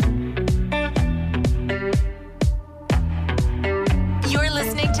 402-938-9400. You're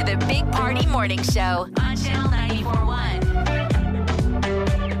listening to the Big Party Morning Show on Channel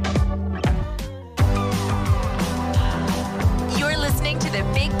 94.1. You're listening to the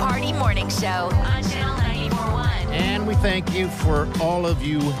Big Party Morning Show on Channel 94.1. And we thank you for all of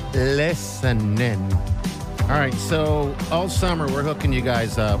you listening. All right, so all summer we're hooking you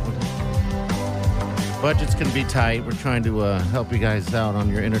guys up. Budgets can be tight. We're trying to help you guys out on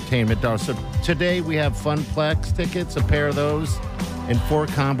your entertainment dollars. So today we have Funplex tickets, a pair of those, and 4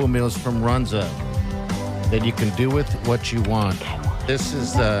 combo meals from Runza that you can do with what you want. This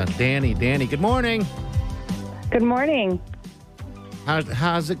is Danny. Danny, good morning. Good morning.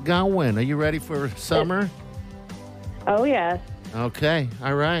 How's it going? Are you ready for summer? Oh, yes. Okay.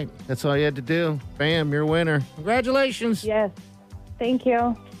 All right. That's all you had to do. Bam, you're a winner. Congratulations. Yes. Thank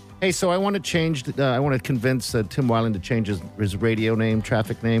you. Hey, so I want to change, I want to convince Tim Weiland to change his radio name,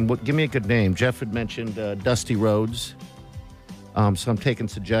 traffic name. Give me a good name. Jeff had mentioned Dusty Roads. So I'm taking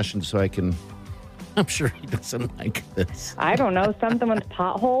suggestions so I can, I'm sure he doesn't like this. I don't know. Something with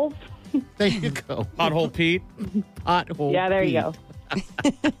potholes. There you go. Pothole Pete. Pothole Yeah, there you Pete.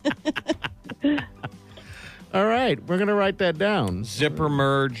 All right. We're going to write that down. Zipper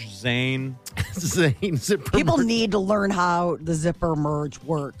merge, Zane. Zane, zipper People merge. need to learn how the zipper merge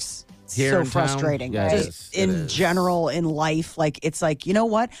works. It's Here so in town? frustrating. Yes, Just it in is. general, in life, like it's like, you know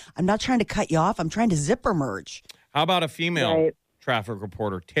what? I'm not trying to cut you off. I'm trying to zipper merge. How about a female Right. traffic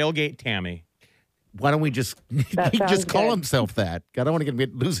reporter? Tailgate Tammy. Why don't we just, That he just sounds call good. himself that? I don't want to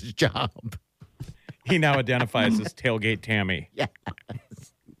lose his job. He now identifies as Tailgate Tammy. Yeah.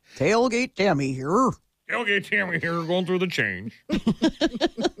 Tailgate Tammy here. Tailgate Tammy here, going through the change.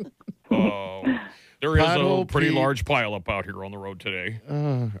 Oh, there is a Pothole pretty Pete. large pileup out here on the road today.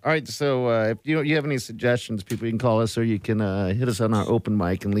 All right, so if you have any suggestions, people, you can call us or you can hit us on our open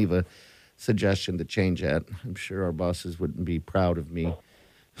mic and leave a suggestion to change that. I'm sure our bosses wouldn't be proud of me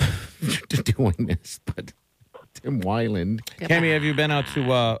doing this, but Tim Weiland. Tammy, have you been out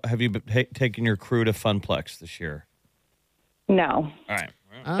to, taken your crew to Funplex this year? No, All right.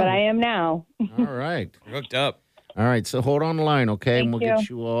 Well, but I am now. All right. you're hooked up. All right, so hold on the line, okay? And we'll Thank get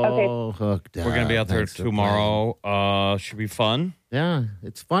you. you all hooked up. We're going to be out there Thanks for tomorrow. Should be fun. playing. Yeah,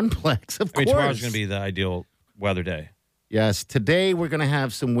 it's Funplex, of I mean, course. tomorrow's going to be the ideal weather day. Yes, today we're going to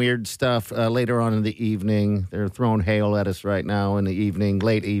have some weird stuff later on in the evening. They're throwing hail at us right now in the evening,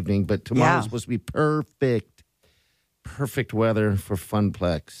 late evening, but tomorrow's Yeah. supposed to be perfect weather for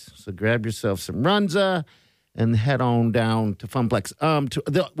Funplex. So grab yourself some Runza and head on down to Funplex.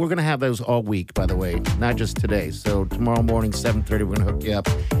 We're going to have those all week, by the way, not just today. So tomorrow morning, 7:30, we're going to hook you up.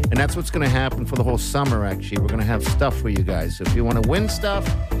 And that's what's going to happen for the whole summer, actually. We're going to have stuff for you guys. So if you want to win stuff,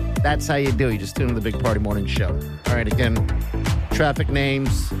 that's how you do it. You just tune in to the Big Party Morning Show. All right, again, traffic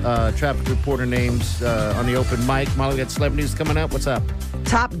names, traffic reporter names on the open mic. Molly, we got celebrity news coming up. What's up?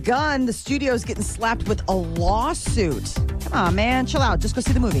 Top Gun, the studio's getting slapped with a lawsuit. Come on, man. Chill out. Just go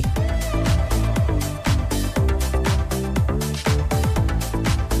see the movie.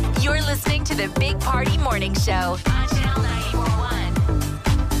 You're listening to the Big Party Morning Show on Channel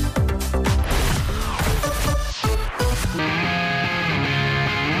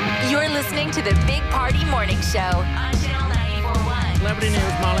 94.1. You're listening to the Big Party Morning Show on Channel 94.1. Celebrity news,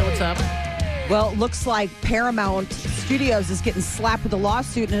 Molly, what's up? Well, it looks like Paramount Studios is getting slapped with a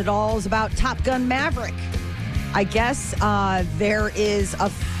lawsuit, and it all is about Top Gun Maverick. I guess there is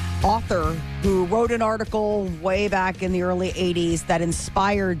a author who wrote an article way back in the early 80s that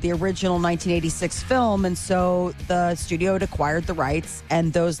inspired the original 1986 film, and so the studio had acquired the rights,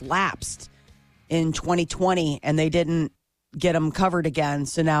 and those lapsed in 2020, and they didn't get them covered again.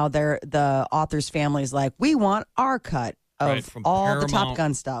 So now the author's family is like, we want our cut of Right, from all the Top Paramount-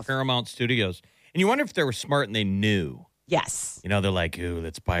 Gun stuff. Paramount Studios. And you wonder if they were smart and they knew. Yes, You know, they're like, ooh,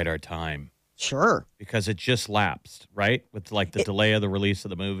 let's bide our time. sure. Because it just lapsed, right? With like the delay of the release of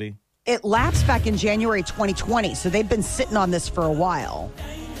the movie. It lapsed back in January 2020, so they've been sitting on this for a while.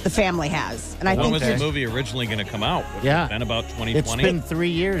 The family has. And I When think was Okay. the movie originally going to come out? Would it Yeah. have been about It's 2020? been 3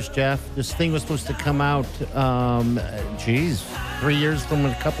 years, Jeff. This thing was supposed to come out, 3 years from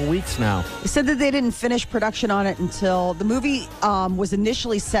a couple weeks now. they said that they didn't finish production on it until the movie was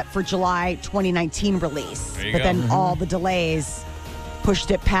initially set for July 2019 release. There you But go. then all the delays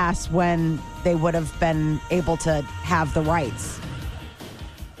pushed it past when they would have been able to have the rights.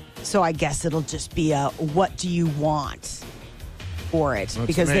 So I guess it'll just be a what do you want for it? Well,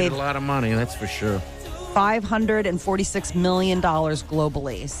 because it's made they've a lot of money, that's for sure. $546 million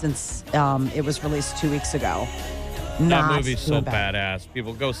globally since it was released 2 weeks ago. That Not movie's so doing bad. badass.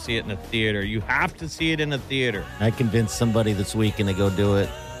 People go see it in a theater. You have to see it in a theater. I convinced somebody this weekend to go do it.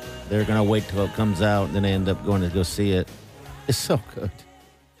 They're going to wait till it comes out, and then they end up going to go see it. It's so good.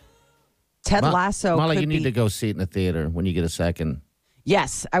 Ted Lasso Molly, could you need be, to go see it in the theater when you get a second.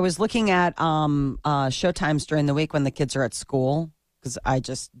 Yes, I was looking at showtimes during the week when the kids are at school because I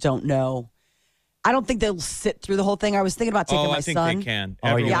just don't know. I don't think they'll sit through the whole thing. I was thinking about taking my I think son. they can.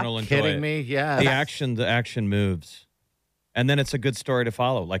 Are you Everyone will enjoy kidding it. me? Yeah. The action moves. And then it's a good story to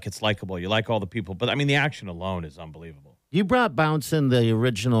follow. Like, it's likable. You like all the people. But, I mean, the action alone is unbelievable. You brought Bounce in the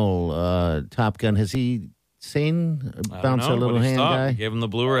original Top Gun. Has he seen Bounce, our little hand guy? Gave him the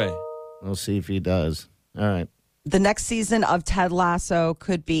Blu-ray. We'll see if he does. All right. The next season of Ted Lasso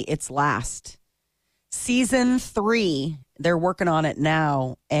could be its last. Season 3, they're working on it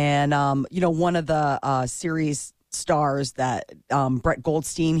now. And, one of the series stars that Brett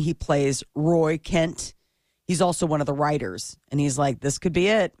Goldstein, he plays Roy Kent. He's also one of the writers. And he's like, this could be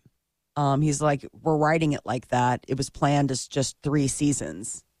it. He's like, we're writing it like that. It was planned as just 3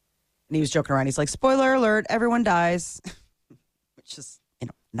 seasons. And he was joking around. He's like, spoiler alert, everyone dies. Which is,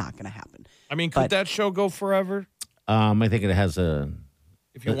 not going to happen. I mean, could that show go forever? I think it has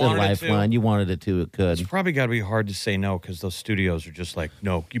If you a wanted lifeline. it to. You wanted it to, it could. It's probably got to be hard to say no because those studios are just like,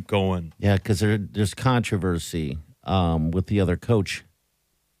 no, keep going. Yeah, because there's controversy with the other coach.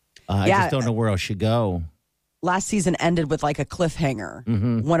 I just don't know where else should go. Last season ended with like a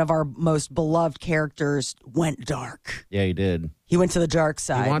cliffhanger. One of our most beloved characters went dark. Yeah, he did. He went to the dark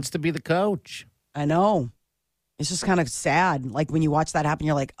side. He wants to be the coach. I know. It's just kind of sad. Like when you watch that happen,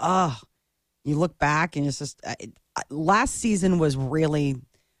 you're like, oh, you look back and it's just, last season was really,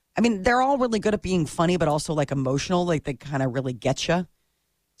 I mean, they're all really good at being funny, but also like emotional. Like they kind of really get you.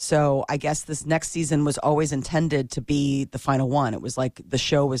 So I guess this next season was always intended to be the final one. It was like the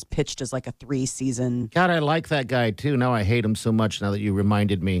show was pitched as like a 3-season. God, I like that guy too. Now I hate him so much now that you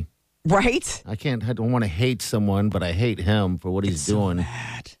reminded me. Right? I don't want to hate someone, but I hate him for what he's doing. So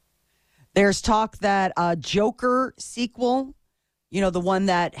bad. There's talk that Joker sequel, the one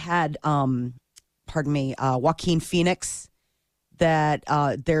that had, Joaquin Phoenix, that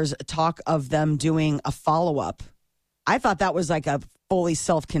there's talk of them doing a follow-up. I thought that was like a fully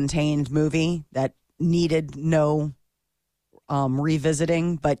self-contained movie that needed no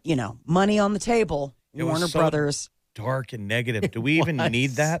revisiting, but, money on the table, It was Warner so Brothers. Dark and negative. Do we even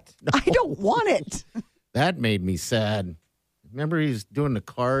need that? I don't want it. That made me sad. Remember he's doing the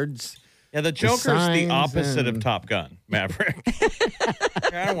cards? Yeah, the Joker's the signs opposite and- of Top Gun, Maverick.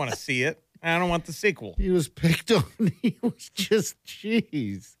 I don't want to see it. I don't want the sequel. He was picked on. He was just,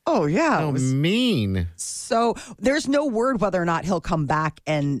 jeez. Oh, yeah. How It was mean. so there's no word whether or not he'll come back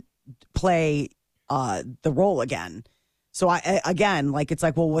and play the role again. So it's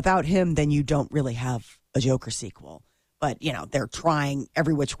like, well, without him, then you don't really have a Joker sequel. But, they're trying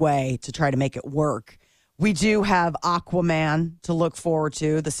every which way to try to make it work. We do have Aquaman to look forward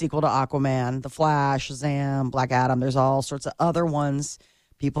to, the sequel to Aquaman, The Flash, Shazam, Black Adam. There's all sorts of other ones.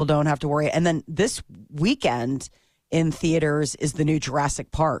 People don't have to worry. And then this weekend in theaters is the new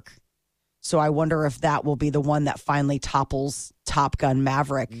Jurassic Park. So I wonder if that will be the one that finally topples Top Gun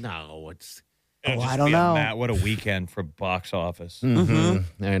Maverick. No, it's. It'll just I don't be know. What a weekend for box office. I know.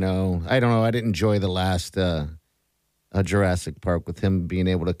 I don't know. I didn't enjoy the last Jurassic Park with him being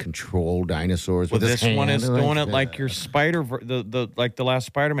able to control dinosaurs. Well, with his this one hand. is doing it like your the last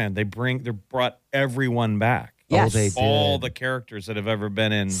Spider-Man. They brought everyone back. Yes. they did. All the characters that have ever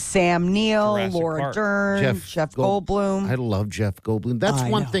been in. Sam Neill, Jurassic Laura Park. Dern, Jeff Goldblum. I love Jeff Goldblum. That's I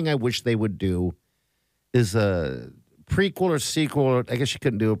one know. thing I wish they would do is a prequel or sequel. I guess you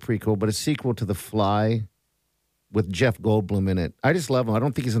couldn't do a prequel, but a sequel to The Fly with Jeff Goldblum in it. I just love him. I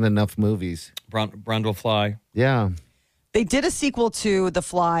don't think he's in enough movies. Brundlefly. Yeah. They did a sequel to The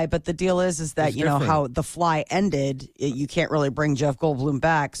Fly, but the deal is that, It's you know, different. how The Fly ended, you can't really bring Jeff Goldblum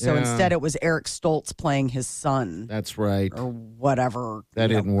back. So Yeah. instead it was Eric Stoltz playing his son That's right. or whatever. That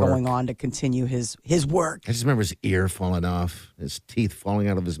didn't work. Going on to continue his work. I just remember his ear falling off, his teeth falling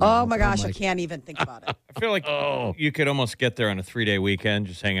out of his mouth. Oh my gosh, I like, can't even think about it. I feel like you could almost get there on a 3-day weekend,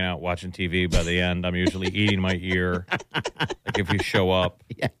 just hanging out watching TV. By the end, I'm usually eating my ear. Like if you show up,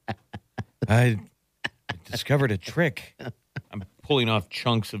 I discovered a trick. I'm pulling off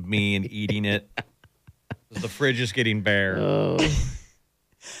chunks of me and eating it. The fridge is getting bare.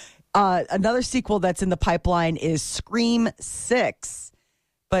 Another sequel that's in the pipeline is Scream 6.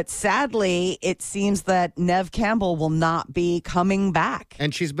 But sadly, it seems that Neve Campbell will not be coming back.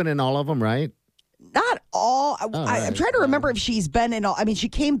 And she's been in all of them, right? Not all. I'm right. trying to remember if she's been in all. I mean, she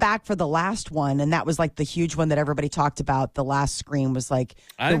came back for the last one, and that was like the huge one that everybody talked about. The last Scream was like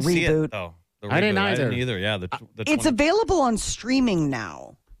I the didn't see reboot. it, though. The I didn't reboot. either. I didn't either. Yeah, the It's 20 available on streaming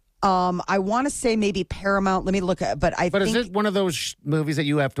now. I want to say maybe Paramount. Let me look at, but But think is it one of those movies that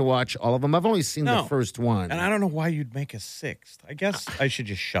you have to watch all of them? I've only seen No. the first one. And I don't know why you'd make a sixth. I guess I should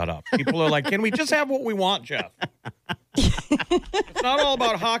just shut up. People are like, can we just have what we want, Jeff? It's not all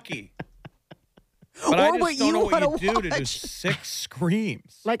about hockey. But I Or just what don't you know what you wanna do to do watch. 6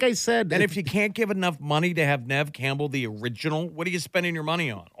 Screams. Like I said, And if you can't give enough money to have Nev Campbell, the original, what are you spending your money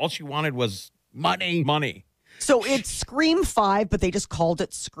on? All she wanted was money. money. so. It's Scream 5, but they just called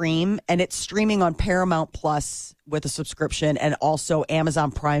it Scream, and it's streaming on Paramount Plus with a subscription, and also Amazon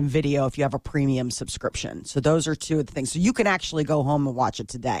Prime Video if you have a premium subscription. So those are two of the things. So you can actually go home and watch it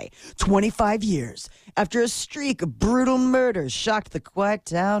today. 25 years after a streak of brutal murders shocked the quiet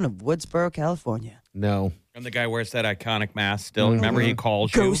town of Woodsboro, California. No. And the guy wears that iconic mask still. Remember, he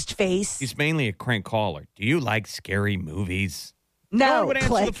calls you. Ghostface. He's mainly a crank caller. Do you like scary movies? No, one would answer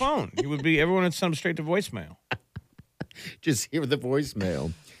click. the phone. He would be. Everyone would send him straight to voicemail. Just hear the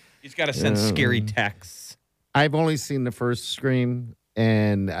voicemail. He's got to send scary texts. I've only seen the first Scream,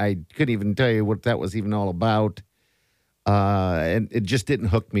 and I couldn't even tell you what that was even all about. And it just didn't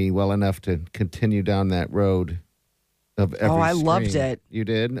hook me well enough to continue down that road of every I loved Scream. it. You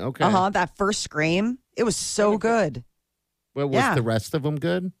did? Okay. That first Scream, it was so good. Well, was Yeah. the rest of them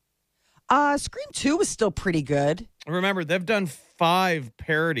good? Scream 2 was still pretty good. Remember, they've done 5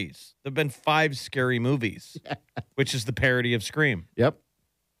 parodies. There've been 5 scary movies, which is the parody of Scream. Yep.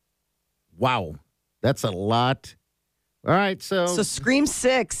 Wow. That's a lot. All right, so Scream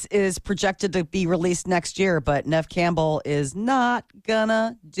 6 is projected to be released next year, but Nev Campbell is not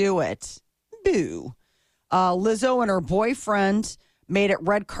gonna do it. Boo. Lizzo and her boyfriend made it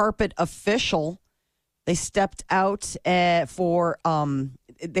red carpet official. They stepped out for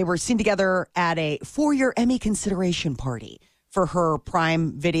they were seen together at a 4-year Emmy consideration party for her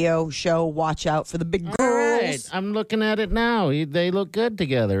Prime Video show. Watch out for the big all girls. right, I'm looking at it now. They look good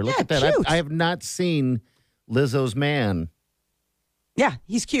together. Look Yeah, at that. cute. I have not seen Lizzo's man. Yeah,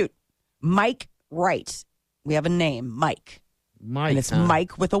 he's cute. Mike Wright. We have a name, Mike. Mike. And it's huh?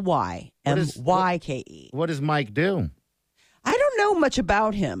 Mike with a Y. What is- M-Y-K-E. What does Mike do? I don't know much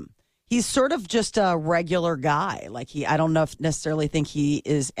about him. He's sort of just a regular guy. I don't know if necessarily think he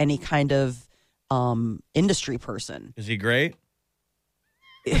is any kind of industry person. Is he great?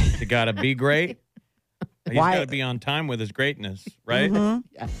 You got to be great. He's Why- got to be on time with his greatness, right?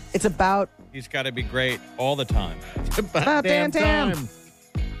 It's about He's got to be great all the time. About damn time.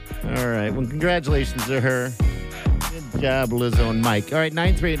 All right. Well, congratulations to her. Good job, Lizzo and Mike. All right,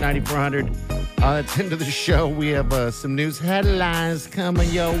 938-9400. That's into the show. We have some news headlines coming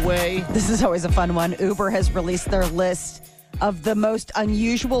your way. this is always a fun one. Uber has released their list of the most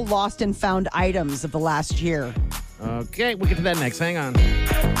unusual lost and found items of the last year. Okay, we'll get to that next. Hang on.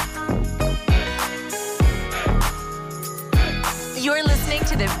 You're listening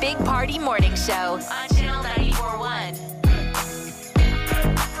to the Big Party Morning Show on Channel 94.1.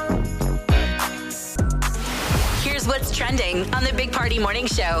 Here's what's trending on the Big Party Morning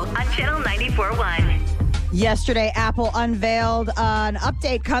Show on Channel 94.1. Yesterday, Apple unveiled an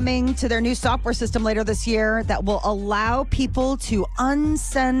update coming to their new software system later this year that will allow people to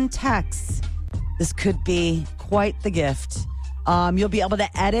unsend texts. This could be quite the gift. You'll be able to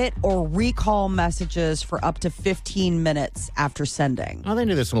edit or recall messages for up to 15 minutes after sending. Oh, they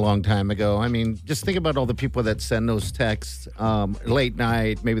knew this a long time ago. I mean, just think about all the people that send those texts late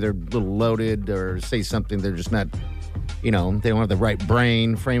night. Maybe they're a little loaded or say something they're just not, they don't have the right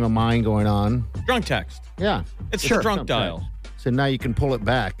brain, frame of mind going on. Drunk text. Yeah. It's the drunk dial. So now you can pull it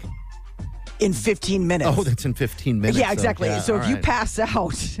back. In 15 minutes. Oh, that's in 15 minutes. yeah, exactly. Okay, So all if you right. pass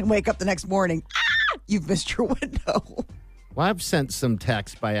out and wake up the next morning, you've missed your window. Well, I've sent some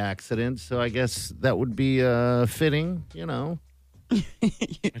text by accident, so I guess that would be fitting,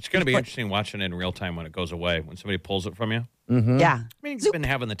 It's going to be interesting watching it in real time when it goes away, when somebody pulls it from you. Yeah. I mean, you've been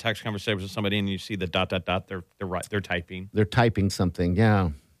having the text conversation with somebody, and you see the ... They're typing, They're typing something,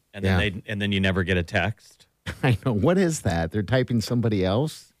 yeah. and then Yeah. then you never get a text. I know. What is that? They're typing somebody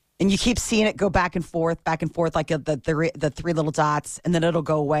else? And you keep seeing it go back and forth, like the 3 little dots, and then it'll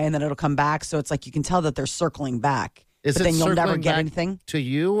go away, and then it'll come back. So it's like you can tell that they're circling back. Is but it then you'll never circling get back anything. to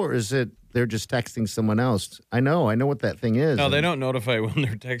you, or is it they're just texting someone else? I know what that thing is. No, they don't notify when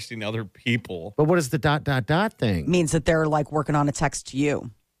they're texting other people. But what is the ... thing? Means that they're like working on a text to you.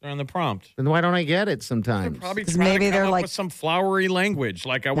 They're on the prompt. Then why don't I get it They're sometimes? probably 'Cause trying maybe to come they're up like- with some flowery language,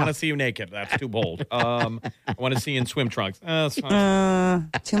 like "I want to see you naked." That's too bold. I want to see you in swim trunks. That's fine.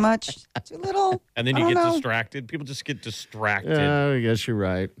 Too much, too little. And then I you don't get know. distracted. People just get distracted, Oh, I guess you're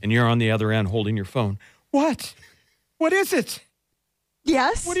right. and you're on the other end holding your phone. What? What is it?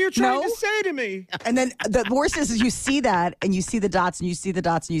 Yes. What are you trying No? to say to me? And then the worst is you see that and you see the dots and you see the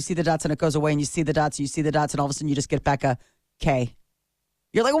dots and you see the dots and it goes away and you see the dots and you see the dots and all of a sudden you just get back a K.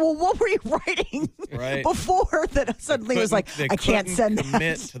 You're like, well, what were you writing Right. before that suddenly it was like, They I can't couldn't send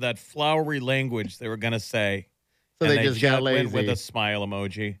commit that. to that flowery language they were going to say. So And they just got went lazy. with a smile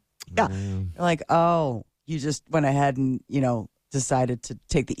emoji. Yeah. You're like, oh, you just went ahead and, decided to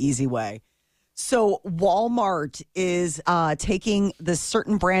take the easy way. So Walmart is taking this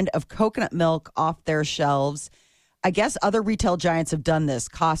certain brand of coconut milk off their shelves. I guess other retail giants have done this.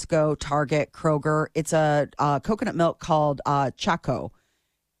 Costco, Target, Kroger. It's a coconut milk called Choco.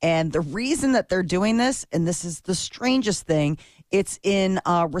 And the reason that they're doing this, and this is the strangest thing, it's in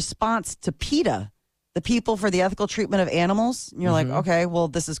response to PETA, the People for the Ethical Treatment of Animals. And you're like, okay, well,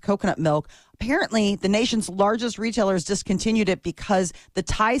 this is coconut milk. Apparently, the nation's largest retailers discontinued it because the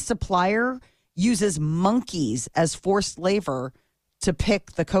Thai supplier uses monkeys as forced labor to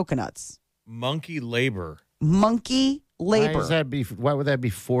pick the coconuts. Monkey labor. Monkey labor. Why would that be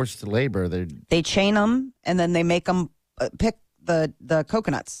forced labor? They chain them and then they make them pick the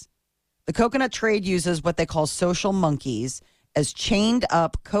coconuts. The coconut trade uses what they call social monkeys as chained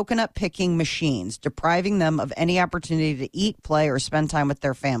up coconut picking machines, depriving them of any opportunity to eat, play, or spend time with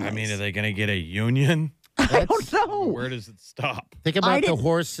their families. I mean, are they going to get a union? I don't know. Where does it stop? Think I about the didn't-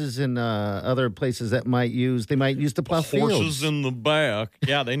 horses in other places that might use to plow Horses fields. in the back.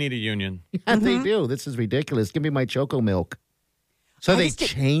 Yeah, they need a union. Yeah, they do. This is ridiculous. Give me my Choco milk. So I they just did-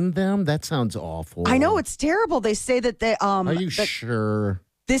 chained them? That sounds awful. I know it's terrible. They say that they Are you that sure?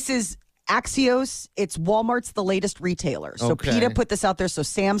 this is Axios. It's Walmart's the latest retailer. So Okay. PETA put this out there. So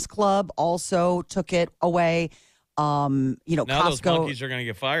Sam's Club also took it away. Now those Costco monkeys are going to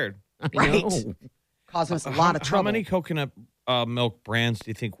get fired. I Right. know. causing us a lot of trouble. How many coconut milk brands do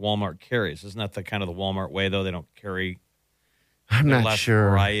you think Walmart carries? Isn't that the kind of the Walmart way, though? They don't carry I'm not less sure.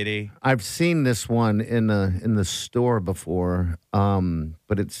 variety. I've seen this one in the store before,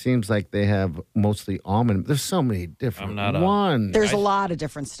 but it seems like they have mostly almond. There's so many different I'm not a- ones. There's a lot of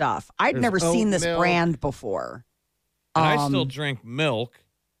different stuff. I'd There's never seen this oat milk. brand before. And I still drink milk,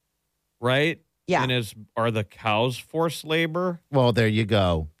 right? Yeah. And are the cows forced labor? Well, there you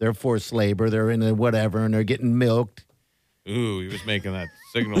go. They're forced labor. They're in a whatever, and they're getting milked. Ooh, he was making that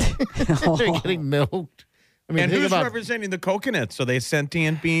signal. They're getting milked. I mean, And think who's about. representing the coconuts? Are they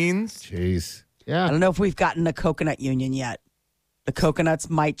sentient beings? Jeez. I Yeah. don't know if we've gotten a coconut union yet. The coconuts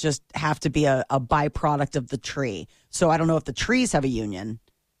might just have to be a byproduct of the tree. So I don't know if the trees have a union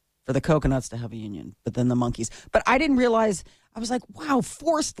for the coconuts to have a union, but then the monkeys. But I didn't realize, I was like, wow,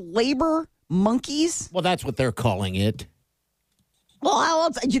 forced labor, monkeys? Well, that's what they're calling it. Well, how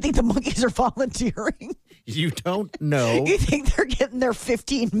else? Do you think the monkeys are volunteering? You don't know. You think they're getting their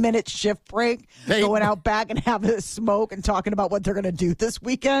 15-minute shift break, They- going out back and having a smoke and talking about what they're going to do this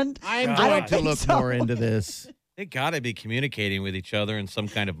weekend? I'm God. going don't to think look so. more into this. They got to be communicating with each other in some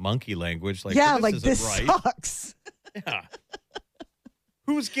kind of monkey language. Like, yeah, this like isn't this right. sucks. Yeah.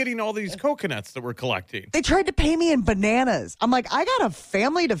 Who's getting all these coconuts that we're collecting? They tried to pay me in bananas. I'm like, I got a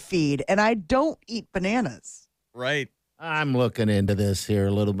family to feed and I don't eat bananas. Right. I'm looking into this here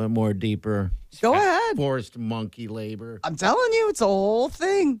a little bit more deeper. Go ahead. Forced monkey labor. I'm telling you, it's a whole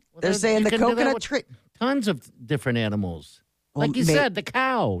thing. They're saying You the can do that coconut with tree. Tons of different animals. Well, Like you said, the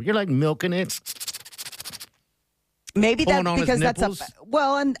cow. You're like milking it. Maybe pulling that's on his because that's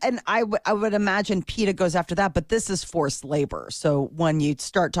nipples? and I would imagine PETA goes after that, but this is forced labor. So when you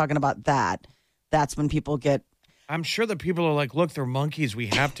start talking about that, that's when people get I'm sure that people are like, look, they're monkeys. We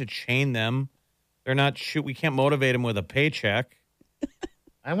have to chain them. They're not we can't motivate them with a paycheck.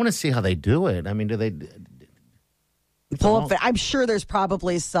 I want to see how they do it. I mean, do they? pull up. I'm sure there's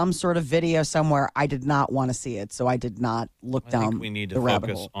probably some sort of video somewhere. I did not want to see it, so I did not look I down think we need to the rabbit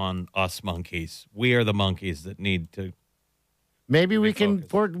focus hole. on us monkeys. We are the monkeys that need to. Maybe we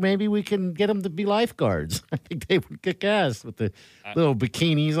focus. maybe we can get them to be lifeguards. I think they would kick ass with the little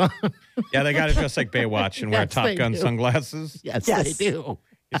bikinis on. Yeah, they got to dress like Baywatch and wear Yes, Top they Gun do. sunglasses. Yes, Yes. they do.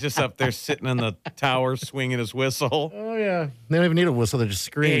 He's just up there sitting in the tower swinging his whistle. Oh yeah, they don't even need a whistle; they just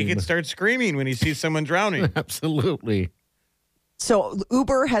Yeah, scream. he can start screaming when he sees someone drowning. Absolutely. So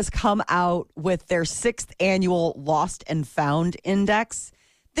Uber has come out with their 6th annual Lost and Found Index.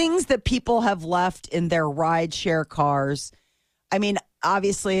 Things that people have left in their rideshare cars. I mean,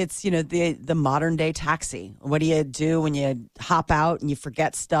 obviously, it's, the modern day taxi. What do you do when you hop out and you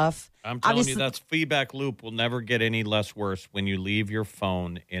forget stuff? I'm telling you, that feedback loop will never get any less worse when you leave your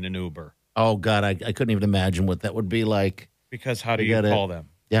phone in an Uber. Oh, God, I couldn't even imagine what that would be like. Because how do you call them?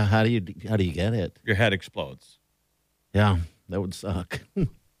 Yeah, how do you get it? Your head explodes. Yeah, that would suck.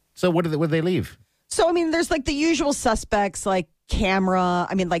 So what did they leave? So, I mean, there's like the usual suspects, like camera,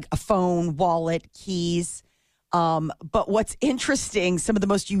 like a phone, wallet, keys. But what's interesting, some of the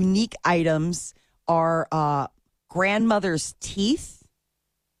most unique items are grandmother's teeth,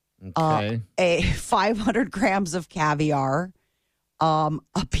 Okay. a 500 grams of caviar, a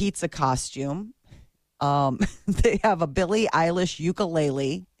pizza costume. They have a Billie Eilish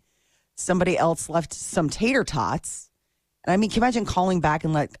ukulele. Somebody else left some tater tots. And I mean, can you imagine calling back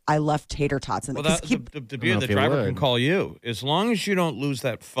and I left tater tots? And Well, the beauty of the driver can call you. As long as you don't lose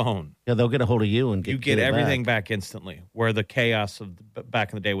that phone. Yeah, they'll get a hold of you and you get everything back instantly. Where the chaos of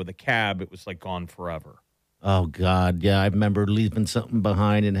back in the day with the cab, it was like gone forever. Oh, God. Yeah, I remember leaving something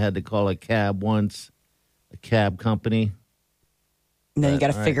behind and had to call a cab once, a cab company. And then you got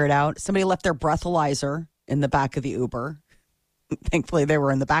to figure it out. Somebody left their breathalyzer in the back of the Uber. Thankfully, they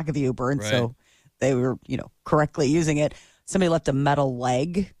were in the back of the Uber, and so they were, correctly using it. Somebody left a metal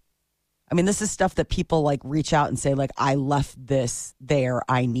leg. I mean, this is stuff that people reach out and say, I left this there.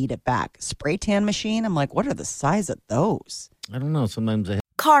 I need it back. Spray tan machine. I'm like, what are the size of those? I don't know. Sometimes they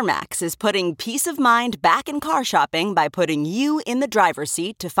CarMax is putting peace of mind back in car shopping by putting you in the driver's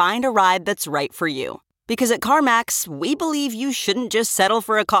seat to find a ride that's right for you. Because at CarMax, we believe you shouldn't just settle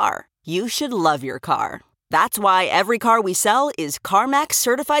for a car. You should love your car. That's why every car we sell is CarMax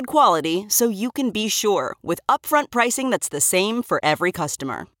certified quality, so you can be sure with upfront pricing that's the same for every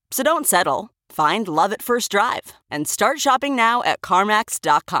customer. So don't settle. Find love at first drive and start shopping now at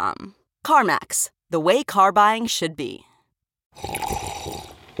CarMax.com. CarMax, the way car buying should be.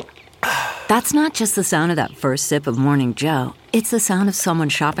 That's not just the sound of that first sip of Morning Joe. It's the sound of someone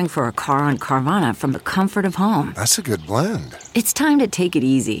shopping for a car on Carvana from the comfort of home. That's a good blend. It's time to take it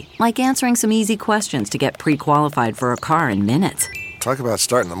easy, like answering some easy questions to get pre-qualified for a car in minutes. Talk about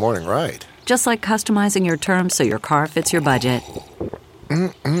starting the morning right. Just like customizing your terms so your car fits your budget.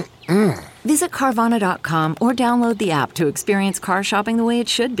 Visit Carvana.com or download the app to experience car shopping the way it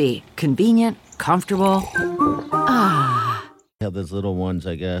should be. Convenient, comfortable. have those little ones,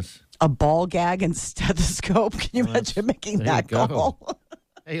 I guess. A ball gag and stethoscope. Can you imagine making that call?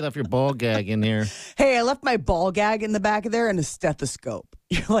 Hey, you left your ball gag in here. Hey, I left my ball gag in the back of there and a stethoscope.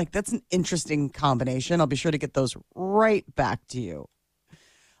 You're like, that's an interesting combination. I'll be sure to get those right back to you.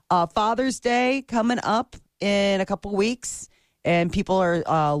 Father's Day coming up in a couple weeks, and people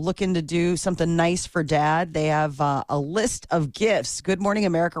are looking to do something nice for Dad. They have a list of gifts. Good Morning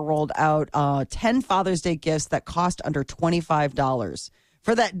America rolled out 10 Father's Day gifts that cost under $25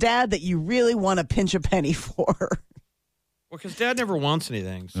 for that dad that you really want to pinch a penny for. Well, because Dad never wants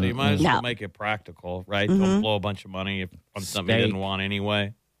anything, so you might as well make it practical, right? Don't blow a bunch of money on something you didn't want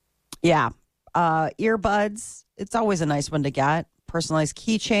anyway. Yeah. Earbuds. It's always a nice one to get. Personalized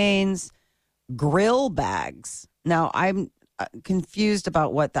keychains. Grill bags. Now, I'm confused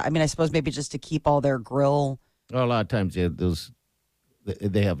about what that... I mean, I suppose maybe just to keep all their grill... Well, a lot of times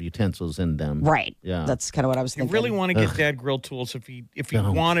they have utensils in them. Right. Yeah. That's kind of what I was thinking. You really want to get Dad grill tools. If he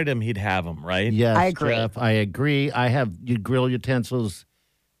wanted them, he'd have them, right? Yes, I agree. Jeff, I agree. I have grill utensils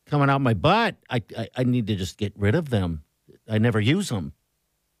coming out my butt. I need to just get rid of them. I never use them.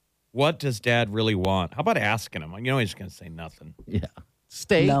 What does Dad really want? How about asking him? You know he's going to say nothing. Yeah.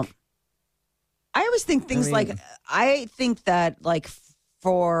 Steak. No. I always think things I think that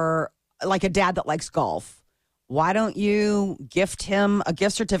for a dad that likes golf, why don't you gift him a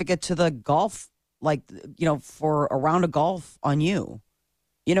gift certificate to the golf, for a round of golf on you?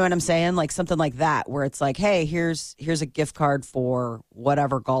 You know what I'm saying? Like something like that, where it's like, hey, here's a gift card for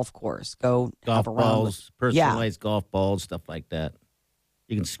whatever golf course. Go golf have a round balls, personalized golf balls, stuff like that.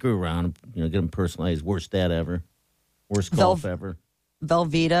 You can screw around, get them personalized. Worst dad ever. Worst golf ever.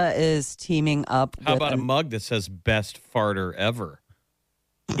 Velveeta is teaming up. How about a mug that says best farter ever?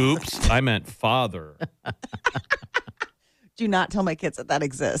 Oops, I meant father. Do not tell my kids that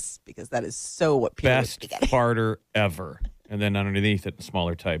exists, because that is so what people best farter ever. And then underneath it,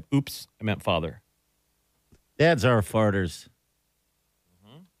 smaller type. Oops, I meant father. Dads are farters.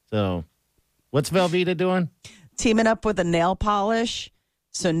 So, what's Velveeta doing? Teaming up with a nail polish.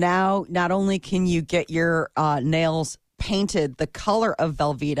 So now, not only can you get your nails painted the color of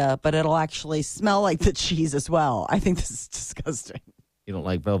Velveeta, but it'll actually smell like the cheese as well. I think this is disgusting. You don't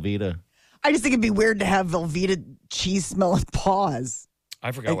like Velveeta? I just think it'd be weird to have Velveeta cheese smelling paws.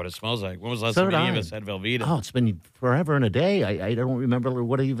 I forgot what it smells like. When was the last So time did any of I. us had Velveeta? Oh, it's been forever and a day. I don't remember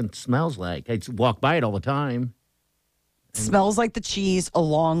what it even smells like. I walk by it all the time. Smells like the cheese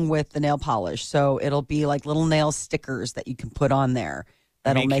along with the nail polish. So it'll be like little nail stickers that you can put on there.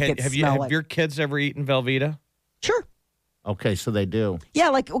 That'll make it have smell have like. your kids ever eaten Velveeta? Sure. Okay, so they do. Yeah,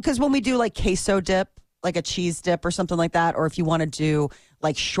 like because when we do like queso dip, like a cheese dip or something like that, or if you want to do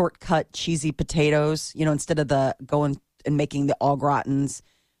like shortcut cheesy potatoes, instead of the going and making the au gratins,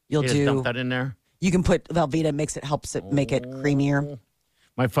 you'll You just do. dump that in there. You can put Velveeta. Helps it make it creamier.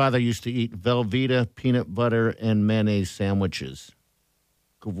 My father used to eat Velveeta, peanut butter, and mayonnaise sandwiches.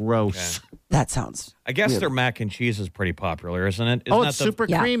 Gross. That sounds. I guess their mac and cheese is pretty popular, isn't it? Oh, Isn't it's that super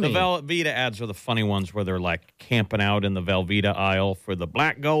Yeah. creamy. The Velveeta ads are the funny ones where they're like camping out in the Velveeta aisle for the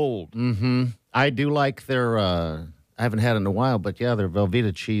black gold. Mm-hmm. I do like their. I haven't had it in a while, but yeah, their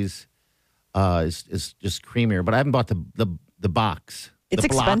Velveeta cheese is just creamier. But I haven't bought the box. It's the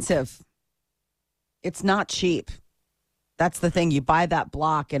block. expensive. It's not cheap. That's the thing. You buy that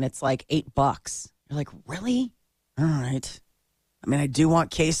block and it's like $8. You're like, really? All right. I mean, I do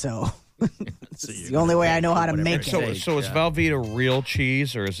want queso. It's the only way I know how to make So, it. so is Velveeta real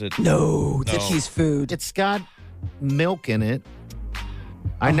cheese or is it? No, it's No. a cheese food. It's got milk in it.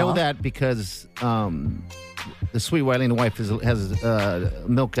 I know that because the sweet Wileen wife has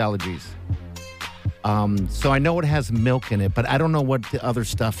milk allergies. So I know it has milk in it, but I don't know what the other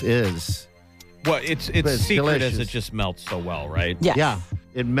stuff is. Well, its But it's secret is delicious. it just melts so well, right? Yes. Yeah,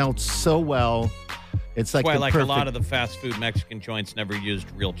 it melts so well. It's like That's why, the like perfect. a lot of the fast food Mexican joints never used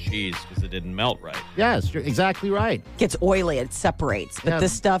real cheese because it didn't melt right. Yes, you're exactly right. Gets oily, it separates. But Yeah.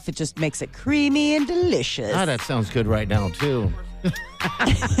 this stuff, it just makes it creamy and delicious. Ah, that sounds good right now too.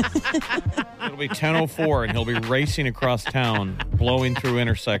 It'll be 10:04 and he'll be racing across town, blowing through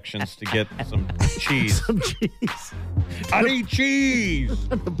intersections to get some cheese. Some cheese. I need cheese.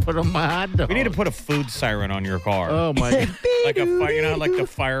 Put on my hot dog. We need to put a food siren on your car. Oh my God. Like a fire, like the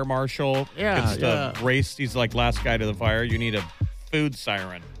fire marshal. Yeah, gets to yeah. race. He's like last guy to the fire. You need a food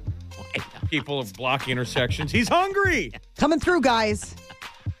siren. People are blocking intersections. He's hungry. Coming through, guys.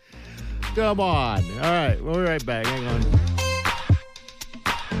 Come on. All right, we'll be right back. Hang on.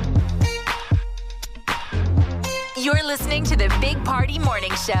 You're listening to the Big Party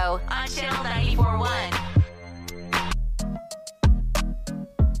Morning Show on Channel 94.1.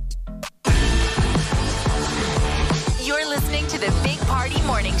 You're listening to the Big Party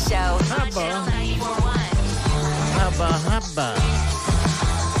Morning Show on Channel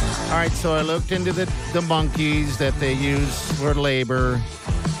 94.1. All right, so I looked into the monkeys that they use for labor.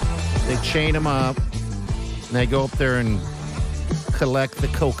 They chain them up, and they go up there and collect the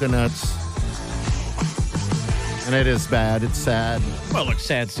coconuts. And it is bad. It's sad. Well, it looks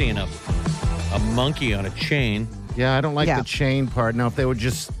sad seeing a monkey on a chain. Yeah, I don't like Yeah. the chain part. Now, if they would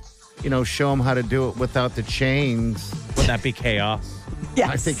just, show them how to do it without the chains, Wouldn't that be chaos? Yes.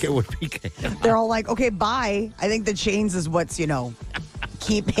 I think it would be chaos. They're all like, okay, bye. I think the chains is what's,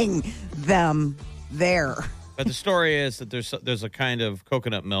 keeping them there. But the story is that there's a kind of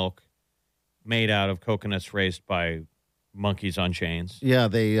coconut milk made out of coconuts raised by monkeys on chains. Yeah,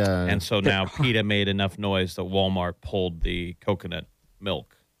 they. And so now PETA made enough noise that Walmart pulled the coconut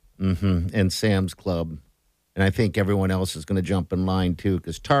milk. And Sam's Club. And I think everyone else is going to jump in line too,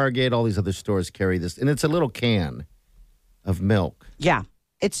 because Target, all these other stores carry this, and it's a little can of milk. Yeah.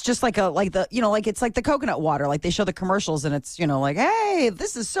 It's just like it's like the coconut water. Like they show the commercials and it's, like, hey,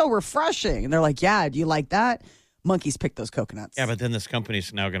 this is so refreshing. And they're like, yeah, do you like that? Monkeys pick those coconuts. Yeah, but then this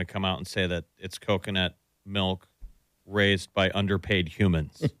company's now going to come out and say that it's coconut milk raised by underpaid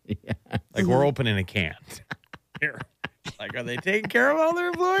humans. Like we're opening a can. Here. Like, are they taking care of all their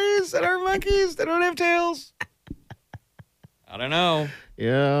employees that are monkeys that don't have tails? I don't know.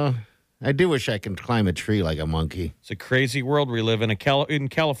 Yeah. I do wish I could climb a tree like a monkey. It's a crazy world we live in. In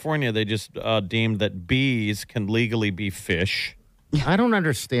California, they just deemed that bees can legally be fish. I don't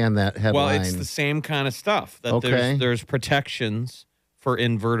understand that headline. Well, it's the same kind of stuff. That Okay. there's protections for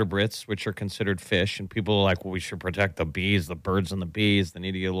invertebrates, which are considered fish, and people are like, well, we should protect the bees, the birds and the bees. They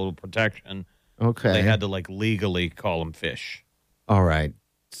need to get a little protection. Okay. They had to legally call them fish. All right.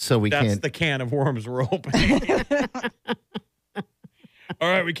 So we That's can't. the can of worms we're opening. All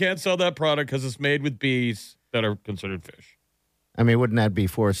right, we can't sell that product because it's made with bees that are considered fish. I mean, wouldn't that be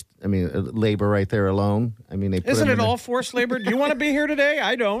forced? I mean, labor right there alone. I mean, they put Isn't them it in all forced labor? Do you want to be here today?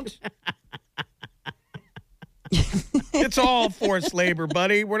 I don't. It's all forced labor,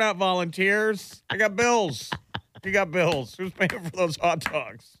 buddy. We're not volunteers. I got bills. You got bills. Who's paying for those hot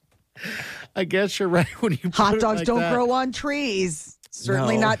dogs? I guess you're right when you Hot put it dogs like don't that. grow on trees.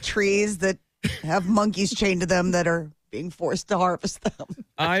 Certainly No. not trees that have monkeys chained to them that are being forced to harvest them.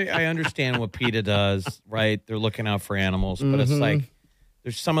 I understand what PETA does, right? They're looking out for animals, but it's like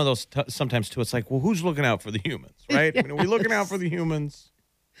there's some of those sometimes too. It's like, well, who's looking out for the humans, right? I mean, are we looking out for the humans?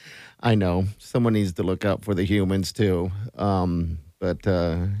 I know. Someone needs to look out for the humans, too. But,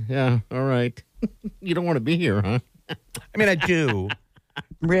 yeah, all right. You don't want to be here, huh? I mean, I do.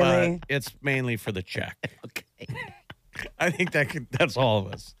 Really? But it's mainly for the check. Okay. I think that's all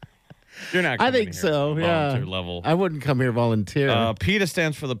of us. You're not I coming think here so, yeah. volunteer level. I wouldn't come here volunteer. PETA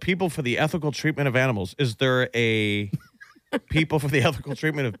stands for the People for the Ethical Treatment of Animals. Is there a People for the Ethical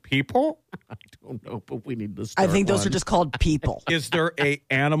Treatment of People? I don't know, but we need to start I think those one. are just called people. Is there a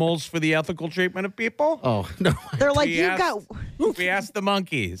Animals for the Ethical Treatment of People? Oh, no. They're like, We we asked the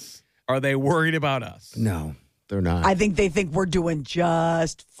monkeys, are they worried about us? No, they're not. I think they think we're doing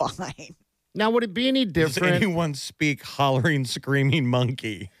just fine. Now, would it be any Does different? anyone speak hollering, screaming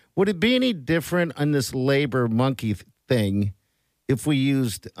monkey? Would it be any different on this labor monkey thing if we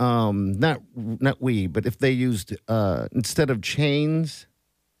used not we, but if they used instead of chains,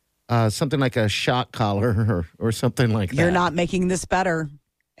 something like a shock collar or something like that? You're not making this better.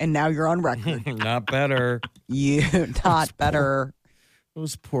 And now you're on record. Not better. You not better.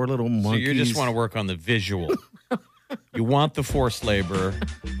 Those poor little So monkeys. you just want to work on the visual. You want the forced labor.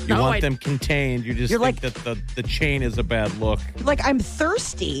 You No, want I- them contained. You just You're think that the chain is a bad look. Like, I'm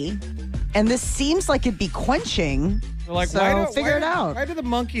thirsty, and this seems like it'd be quenching. They're like, so figure it out. Why do the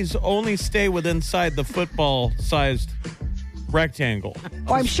monkeys only stay inside the football-sized rectangle?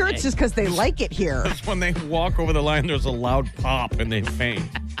 Well, I'm sure it's just because they like it here. When they walk over the line, there's a loud pop and they faint.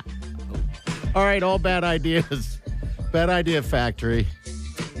 All right, all bad ideas. Bad idea factory.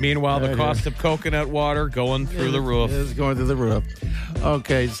 Meanwhile, the Right cost here. of coconut water going through the roof. It's going through the roof.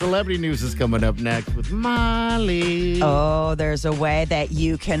 Okay, celebrity news is coming up next with Molly. Oh, there's a way that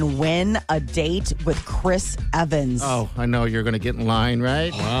you can win a date with Chris Evans. Oh, I know you're going to get in line,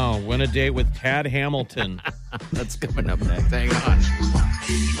 right? Wow, win a date with Tad Hamilton. That's coming up next. Hang on.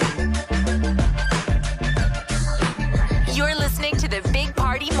 You're listening to the Big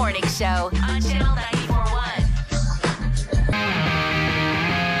Party Morning Show on Channel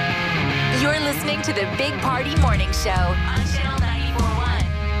 94.1. You're listening to the Big Party Morning Show on Channel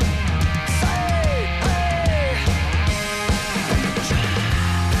 94.1.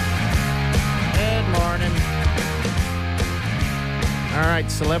 Good morning. All right,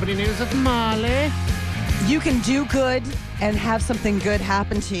 celebrity news with Molly. You can do good and have something good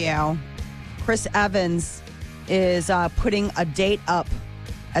happen to you. Chris Evans is putting a date up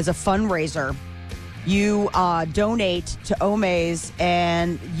as a fundraiser. You donate to Omaze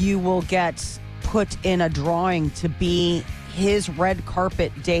and you will get put in a drawing to be his red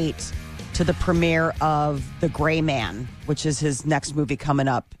carpet date to the premiere of The Gray Man, which is his next movie coming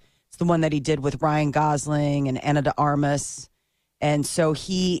up. It's the one that he did with Ryan Gosling and Ana de Armas. And so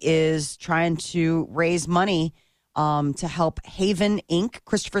he is trying to raise money to help Haven Inc.,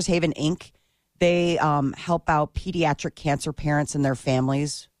 Christopher's Haven Inc. They help out pediatric cancer parents and their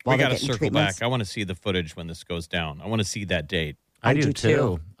families while We they're got to getting circle treatments. back. I want to see the footage when this goes down. I want to see that date. I do do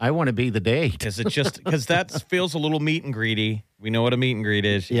too. I want to be the date. Is it just because that feels a little meet and greedy? We know what a meet and greet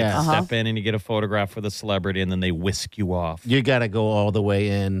is. You Yeah. get to step in and you get a photograph with a celebrity, and then they whisk you off. You got to go all the way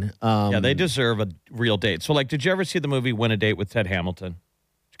in. Yeah, they deserve a real date. So, like, did you ever see the movie Win a Date with Ted Hamilton?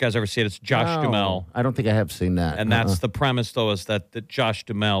 Did you guys ever see it? It's Josh Duhamel. I don't think I have seen that. And that's the premise, though, is that Josh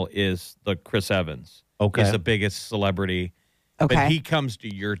Duhamel is the Chris Evans. Okay. He's the biggest celebrity. Okay. But he comes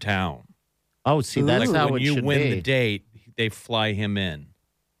to your town. Oh, see, that's Like, how when it you should win be. the date, they fly him in.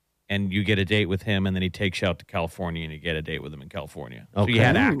 And you get a date with him, and then he takes you out to California, and you get a date with him in California. So you Okay.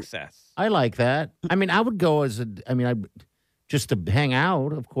 had Ooh. access. I like that. I mean, I would go just to hang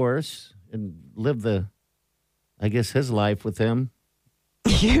out, of course, and live his life with him.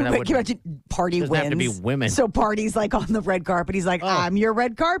 You I would- can imagine party doesn't wins. have to be women. So Party's like on the red carpet. He's like, I'm your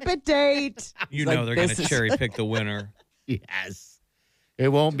red carpet date. You He's know like, they're going "This to is-" cherry pick the winner. Yes. It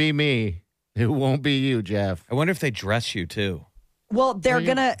won't be me. It won't be you, Jeff. I wonder if they dress you, too. Well,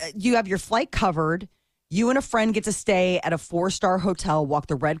 you have your flight covered. You and a friend get to stay at a 4-star hotel, walk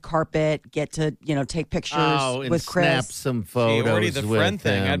the red carpet, get to, take pictures And with Chris. snap some See, photos already the with friend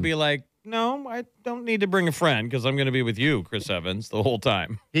thing. him. I'd be like, no, I don't need to bring a friend because I'm going to be with you, Chris Evans, the whole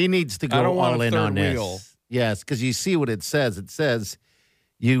time. He needs to I go don't want all a in third on this. wheel. Yes, because you see what it says. It says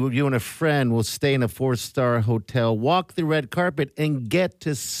you and a friend will stay in a 4-star hotel, walk the red carpet, and get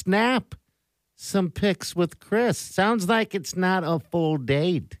to snap some pics with Chris. Sounds like it's not a full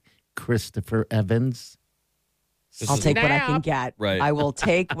date, Christopher Evans. I'll take what I can get. Right. I will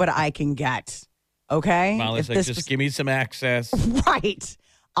take what I can get. Okay? Molly's like, just give me some access. Right.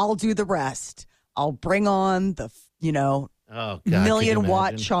 I'll do the rest. I'll bring on the you know, Oh, God, could you million-watt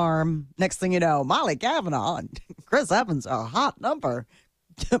imagine? charm. Next thing you know, Molly Kavanaugh and Chris Evans are a hot number.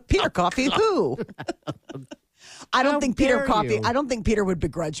 Peter Coffey, who? I don't How think Peter dare Coffey. you. I don't think Peter would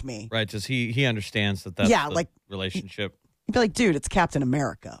begrudge me. Right? Does he understands that that's Yeah, the like- relationship? He'd be like, dude, it's Captain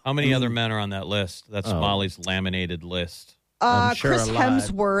America. How many other men are on that list? That's Oh. Molly's laminated list. I'm sure Chris a lot.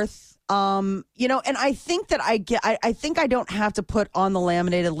 Hemsworth. You know, and I think that I think I don't have to put on the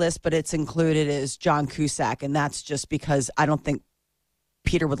laminated list, but it's included is John Cusack, and that's just because I don't think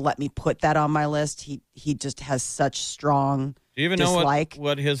Peter would let me put that on my list. He just has such strong Do you even dislike. know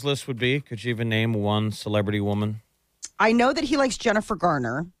what his list would be? Could you even name one celebrity woman? I know that he likes Jennifer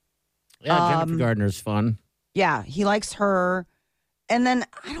Garner. Yeah, Jennifer Gardner's fun. Yeah, he likes her. And then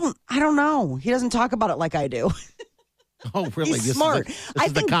I don't know. He doesn't talk about it like I do. Oh, really? He's This smart. Is I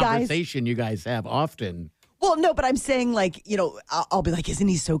the think guys- conversation you guys have often. Well, no, but I'm saying like, you know, I'll be like, isn't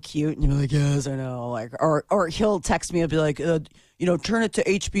he so cute? And you're like, yes, I know. Like, or he'll text me and be like, you know, turn it to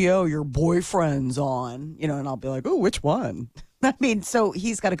HBO. Your boyfriend's on, you know, and I'll be like, oh, which one? I mean, so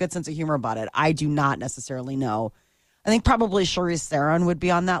he's got a good sense of humor about it. I do not necessarily know. I think probably Charlize Theron would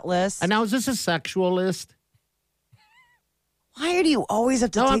be on that list. And now, is this a sexual list? Why do you always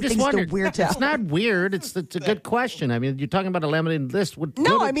have to No, take I'm just things wondering. to weird It's not weird. It's a good question. I mean, you're talking about a laminated list.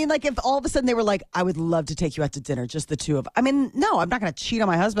 No, I mean, like if all of a sudden they were like, I would love to take you out to dinner, just the two of. I mean, no, I'm not going to cheat on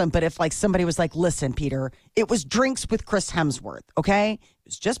my husband. But if like somebody was like, listen, Peter, it was drinks with Chris Hemsworth, okay? It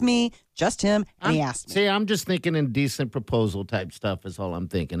was just me, just him, and he asked me. See, I'm just thinking indecent proposal type stuff is all I'm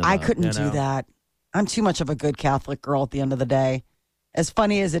thinking about. I couldn't you do know? that. I'm too much of a good Catholic girl at the end of the day. As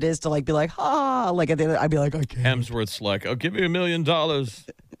funny as it is to like be like, like at the end, I'd be like, I can't Hemsworth's like, "I'll give you $1 million to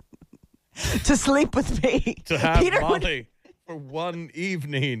to sleep with me. have Peter Molly for one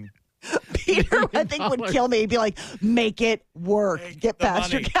evening." Peter, I think would kill me. He'd be like, make it work. Take Get the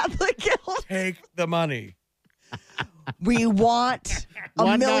past your money. Catholic guilt. Take the money. We want $1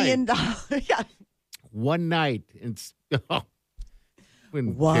 One million. Yeah. One night. It's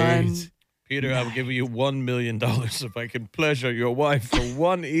when One. days. Peter, I will give you $1 million if I can pleasure your wife for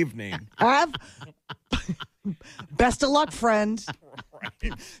one evening. Have best of luck, friend.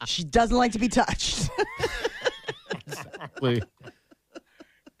 She doesn't like to be touched. Wait.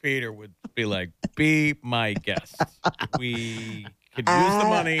 Peter would be like, "Be my guest. We could use the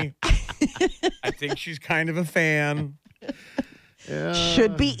money. I think she's kind of a fan."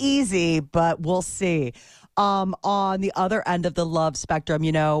 Should be easy, but we'll see. On the other end of the love spectrum,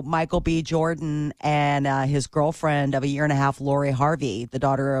 you know, Michael B. Jordan and his girlfriend of a year and a half, Lori Harvey, the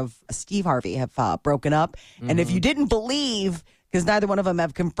daughter of Steve Harvey, have broken up. And if you didn't believe, because neither one of them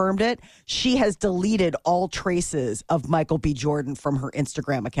have confirmed it, she has deleted all traces of Michael B. Jordan from her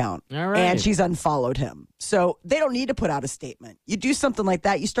Instagram account. All right. And she's unfollowed him. So they don't need to put out a statement. You do something like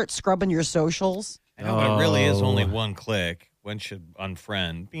that, you start scrubbing your socials. I know, but it really is only one click. One should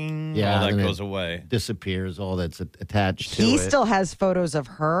unfriend. Bing. Yeah, all that and it goes away. Disappears all that's attached to He it. still has photos of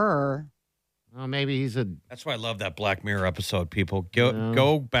her. Oh, maybe he's a. That's why I love that Black Mirror episode. People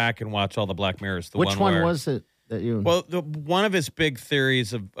go back and watch all the Black Mirrors. The Which one where- was it that you? Well, one of his big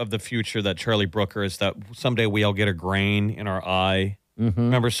theories of the future that Charlie Brooker is that someday we all get a grain in our eye.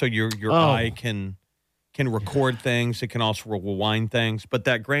 Remember, so your eye can record things. It can also rewind things, but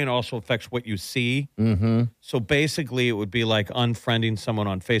that grain also affects what you see. Mm-hmm. So basically, it would be like unfriending someone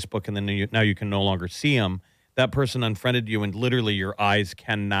on Facebook, and then now you can no longer see them. That person unfriended you, and literally your eyes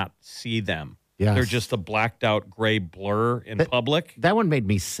cannot see them. Yes. They're just a blacked out gray blur in public. That one made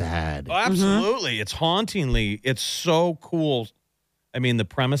me sad. Oh, absolutely. It's hauntingly. It's so cool. I mean, the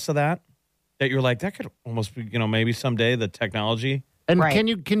premise of that you're like, that could almost be, maybe someday the technology. And Right.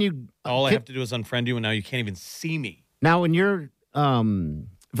 can you? All I have to do is unfriend you, and now you can't even see me. Now, in your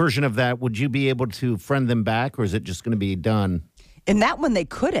version of that, would you be able to friend them back, or is it just going to be done? In that one, they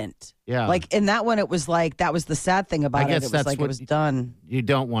couldn't. Yeah. Like in that one, it was like that was the sad thing about I it. guess It was that's like it what was done. You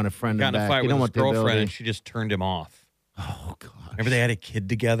don't want to friend Got them in a back. fight You with don't his want the girlfriend, ability. and she just turned him off. Oh God. Remember they had a kid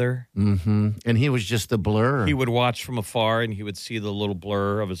together? Mm-hmm. And he was just a blur. He would watch from afar, and he would see the little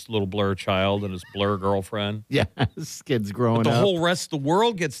blur of his little blur child and his blur girlfriend. Yeah, his kid's growing But the up. whole rest of the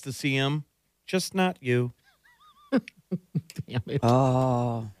world gets to see him, just not you. Damn it.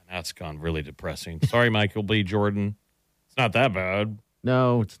 Oh, That's gone really depressing. Sorry, Michael B. Jordan. It's not that bad.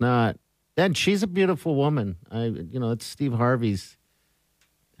 No, it's not. And she's a beautiful woman. It's Steve Harvey's.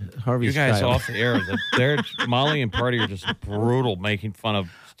 You guys child. off the air. They're Molly and Party are just brutal, making fun of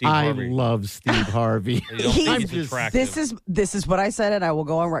Steve I Harvey. love Steve Harvey. You don't think he's attractive. this is what I said, and I will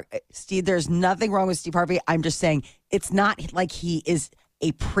go on. Steve, there's nothing wrong with Steve Harvey. I'm just saying it's not like he is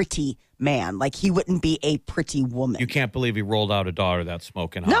a pretty man. Like, he wouldn't be a pretty woman. You can't believe he rolled out a daughter that's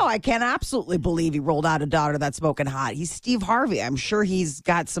smoking hot. No, I can absolutely believe he rolled out a daughter that's smoking hot. He's Steve Harvey. I'm sure he's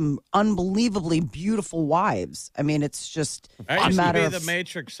got some unbelievably beautiful wives. I mean, it's just That a used to matter be of. the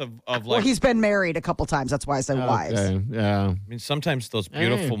matrix of like. Well, he's been married a couple times. That's why I said wives. Okay, yeah. I mean, sometimes those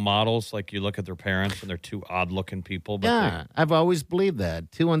beautiful models, like you look at their parents and they're two odd-looking people. But Yeah, I've always believed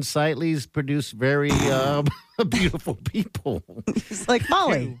that. Two unsightlies produce very beautiful people. He's like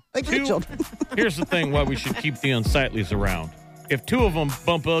Molly, like the two- children. Here's the thing: why we should keep the unsightlies around. If two of them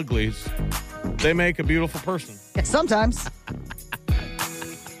bump uglies, they make a beautiful person. Sometimes.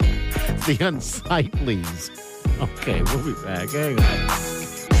 The unsightlies. Okay, we'll be back. Hang on.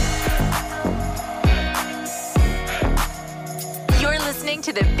 You're listening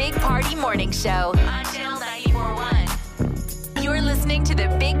to the Big Party Morning Show on Channel 94.1. You're listening to the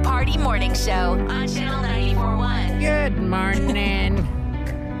Big Party Morning Show on Channel 94.1. Good morning.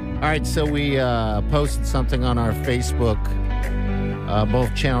 All right, so we posted something on our Facebook,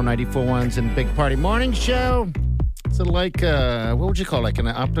 both Channel 94.1's and Big Party Morning Show. It's like, what would you call it, like an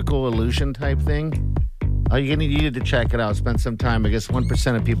optical illusion type thing? You needed to check it out. Spend some time. I guess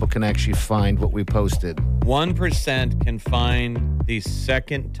 1% of people can actually find what we posted. 1% can find the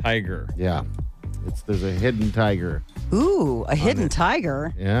second tiger. Yeah. There's a hidden tiger. Ooh, a hidden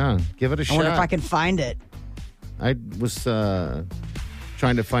tiger. Yeah. Give it a I shot. wonder if I can find it. I was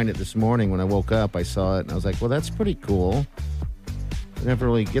trying to find it this morning when I woke up. I saw it and I was like, well, that's pretty cool. I never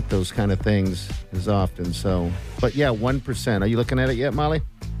really get those kind of things as often. So, but yeah, 1%. Are you looking at it yet, Molly?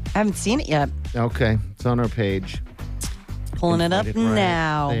 I haven't seen it yet. Okay. It's on our page. Pulling it up Find right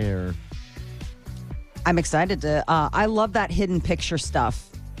now. There. I'm excited to. I love that hidden picture stuff.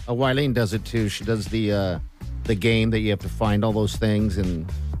 Oh, Wileen does it too. She does the game that you have to find all those things, and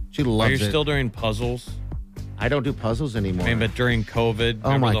she loves Are it. you still doing puzzles? I don't do puzzles anymore. I mean, but during COVID,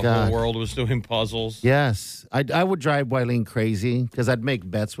 Oh, remember my the God. whole world was doing puzzles? Yes. I would drive Wileen crazy because I'd make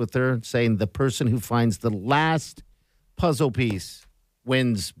bets with her saying the person who finds the last puzzle piece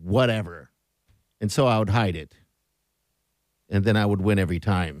wins whatever. And so I would hide it. And then I would win every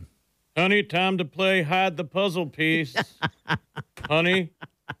time. Honey, time to play hide the puzzle piece. Honey.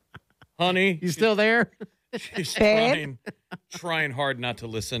 You still there? She's Babe? trying hard not to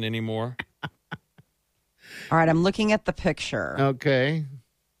listen anymore. All right, I'm looking at the picture. Okay.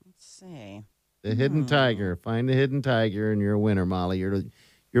 Let's see. The hidden tiger. Find the hidden tiger and you're a winner, Molly.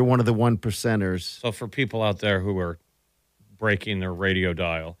 You're one of the 1%ers. So for people out there who are breaking their radio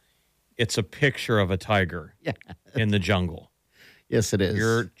dial, it's a picture of a tiger in the jungle. Yes, it is.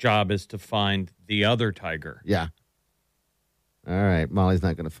 Your job is to find the other tiger. Yeah. All right. Molly's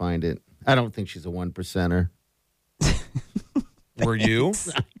not going to find it. I don't think she's a 1%er. Were you?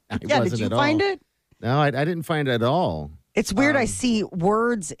 Did you find it? No, I didn't find it at all. It's weird. I see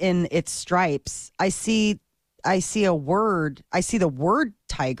words in its stripes. I see a word. I see the word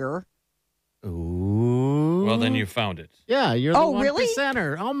tiger. Ooh. Well, then you found it. Yeah, you're the Oh,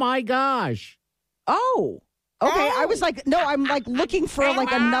 1%er. really? Oh, my gosh. Oh, okay. I was like, no, I'm like looking for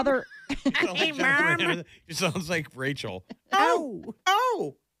like another. Hey, Mom. It sounds like Rachel. Oh,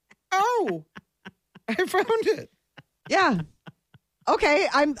 I found it. yeah. Okay,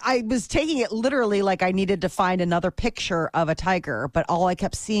 I was taking it literally like I needed to find another picture of a tiger, but all I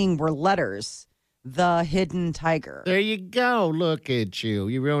kept seeing were letters. The hidden tiger. There you go. Look at you.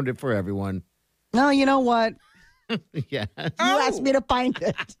 You ruined it for everyone. No, you know what? Yeah. You asked me to find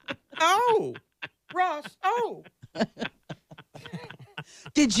it. Oh, Ross. Oh.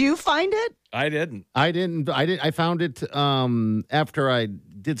 Did you find it? I didn't. I found it after I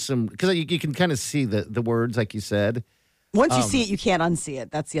did some, because you can kind of see the words, like you said. Once you see it, you can't unsee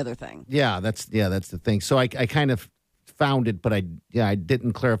it. That's the other thing. Yeah, that's the thing. So I kind of found it, but I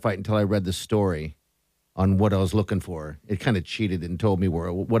didn't clarify it until I read the story on what I was looking for. It kind of cheated and told me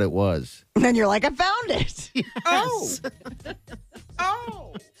what it was. And then you're like, I found it. Yes.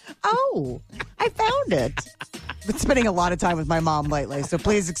 Oh, I found it. Been spending a lot of time with my mom lately, so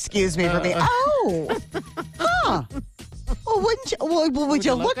please excuse me for being. Oh, huh. Well, wouldn't you? Well, would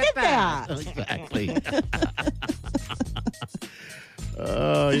you look at that? Exactly. You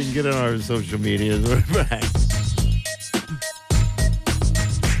can get on our social media. We're back.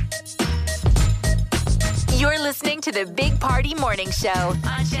 You're listening to the Big Party Morning Show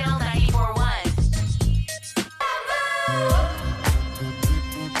on Channel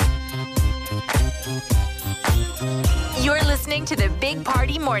 94.1. You're listening to the Big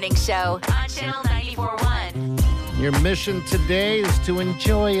Party Morning Show on Channel 94.1. Your mission today is to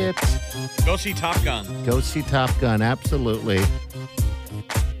enjoy it. Go see Top Gun. Go see Top Gun. Absolutely.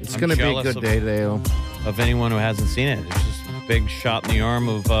 It's I'm going to be a jealous good day today. Of anyone who hasn't seen it. It's just big shot in the arm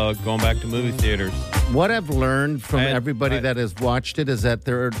of going back to movie theaters. What I've learned from everybody I- that has watched it is that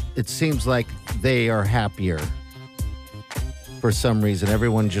it seems like they are happier for some reason.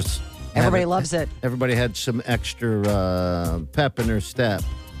 Everyone just Everybody loves it. Everybody had some extra pep in their step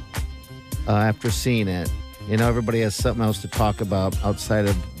after seeing it. You know, everybody has something else to talk about outside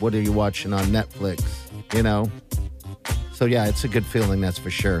of what are you watching on Netflix, you know? So, yeah, it's a good feeling, that's for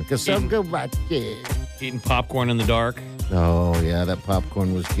sure. Because some good watch it. Eating popcorn in the dark. Oh, yeah, that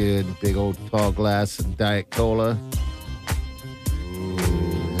popcorn was good. Big old tall glass of Diet Cola.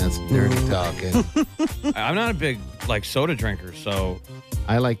 Ooh, that's dirty talking. I'm not a big, soda drinker, so...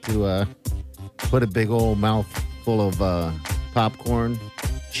 I like to put a big old mouth full of popcorn,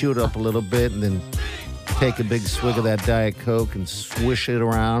 chew it up a little bit, and then take a big swig of that Diet Coke and swish it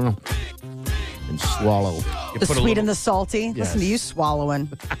around and swallow. The sweet and the salty. Listen to you swallowing.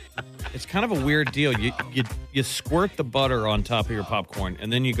 It's kind of a weird deal. You squirt the butter on top of your popcorn,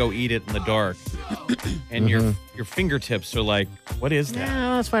 and then you go eat it in the dark, and your fingertips are like, what is that?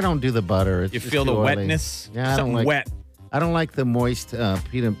 Yeah, that's why I don't do the butter. It's You just feel the too oily. wetness? Yeah, Something wet. I don't like the moist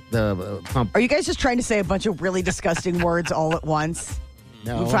peanut pump. Are you guys just trying to say a bunch of really disgusting words all at once?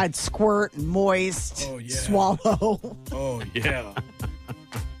 No. We've had squirt, moist, swallow. Oh, yeah.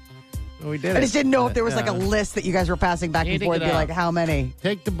 We did. I just didn't know if there was a list that you guys were passing back and Eating forth. it Be up. like, how many?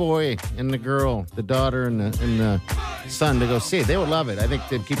 Take the boy and the girl, the daughter and the son to go see it. They would love it. I think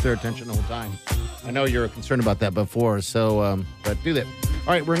they'd keep their attention the whole time. I know you were concerned about that before, so but do that.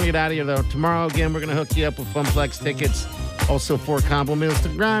 All right, we're going to get out of here, though. Tomorrow, again, we're going to hook you up with Funplex tickets. Also, 4 combo meals to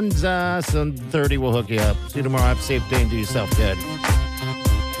Granza. 7:30 we'll hook you up. See you tomorrow. Have a safe day and do yourself good.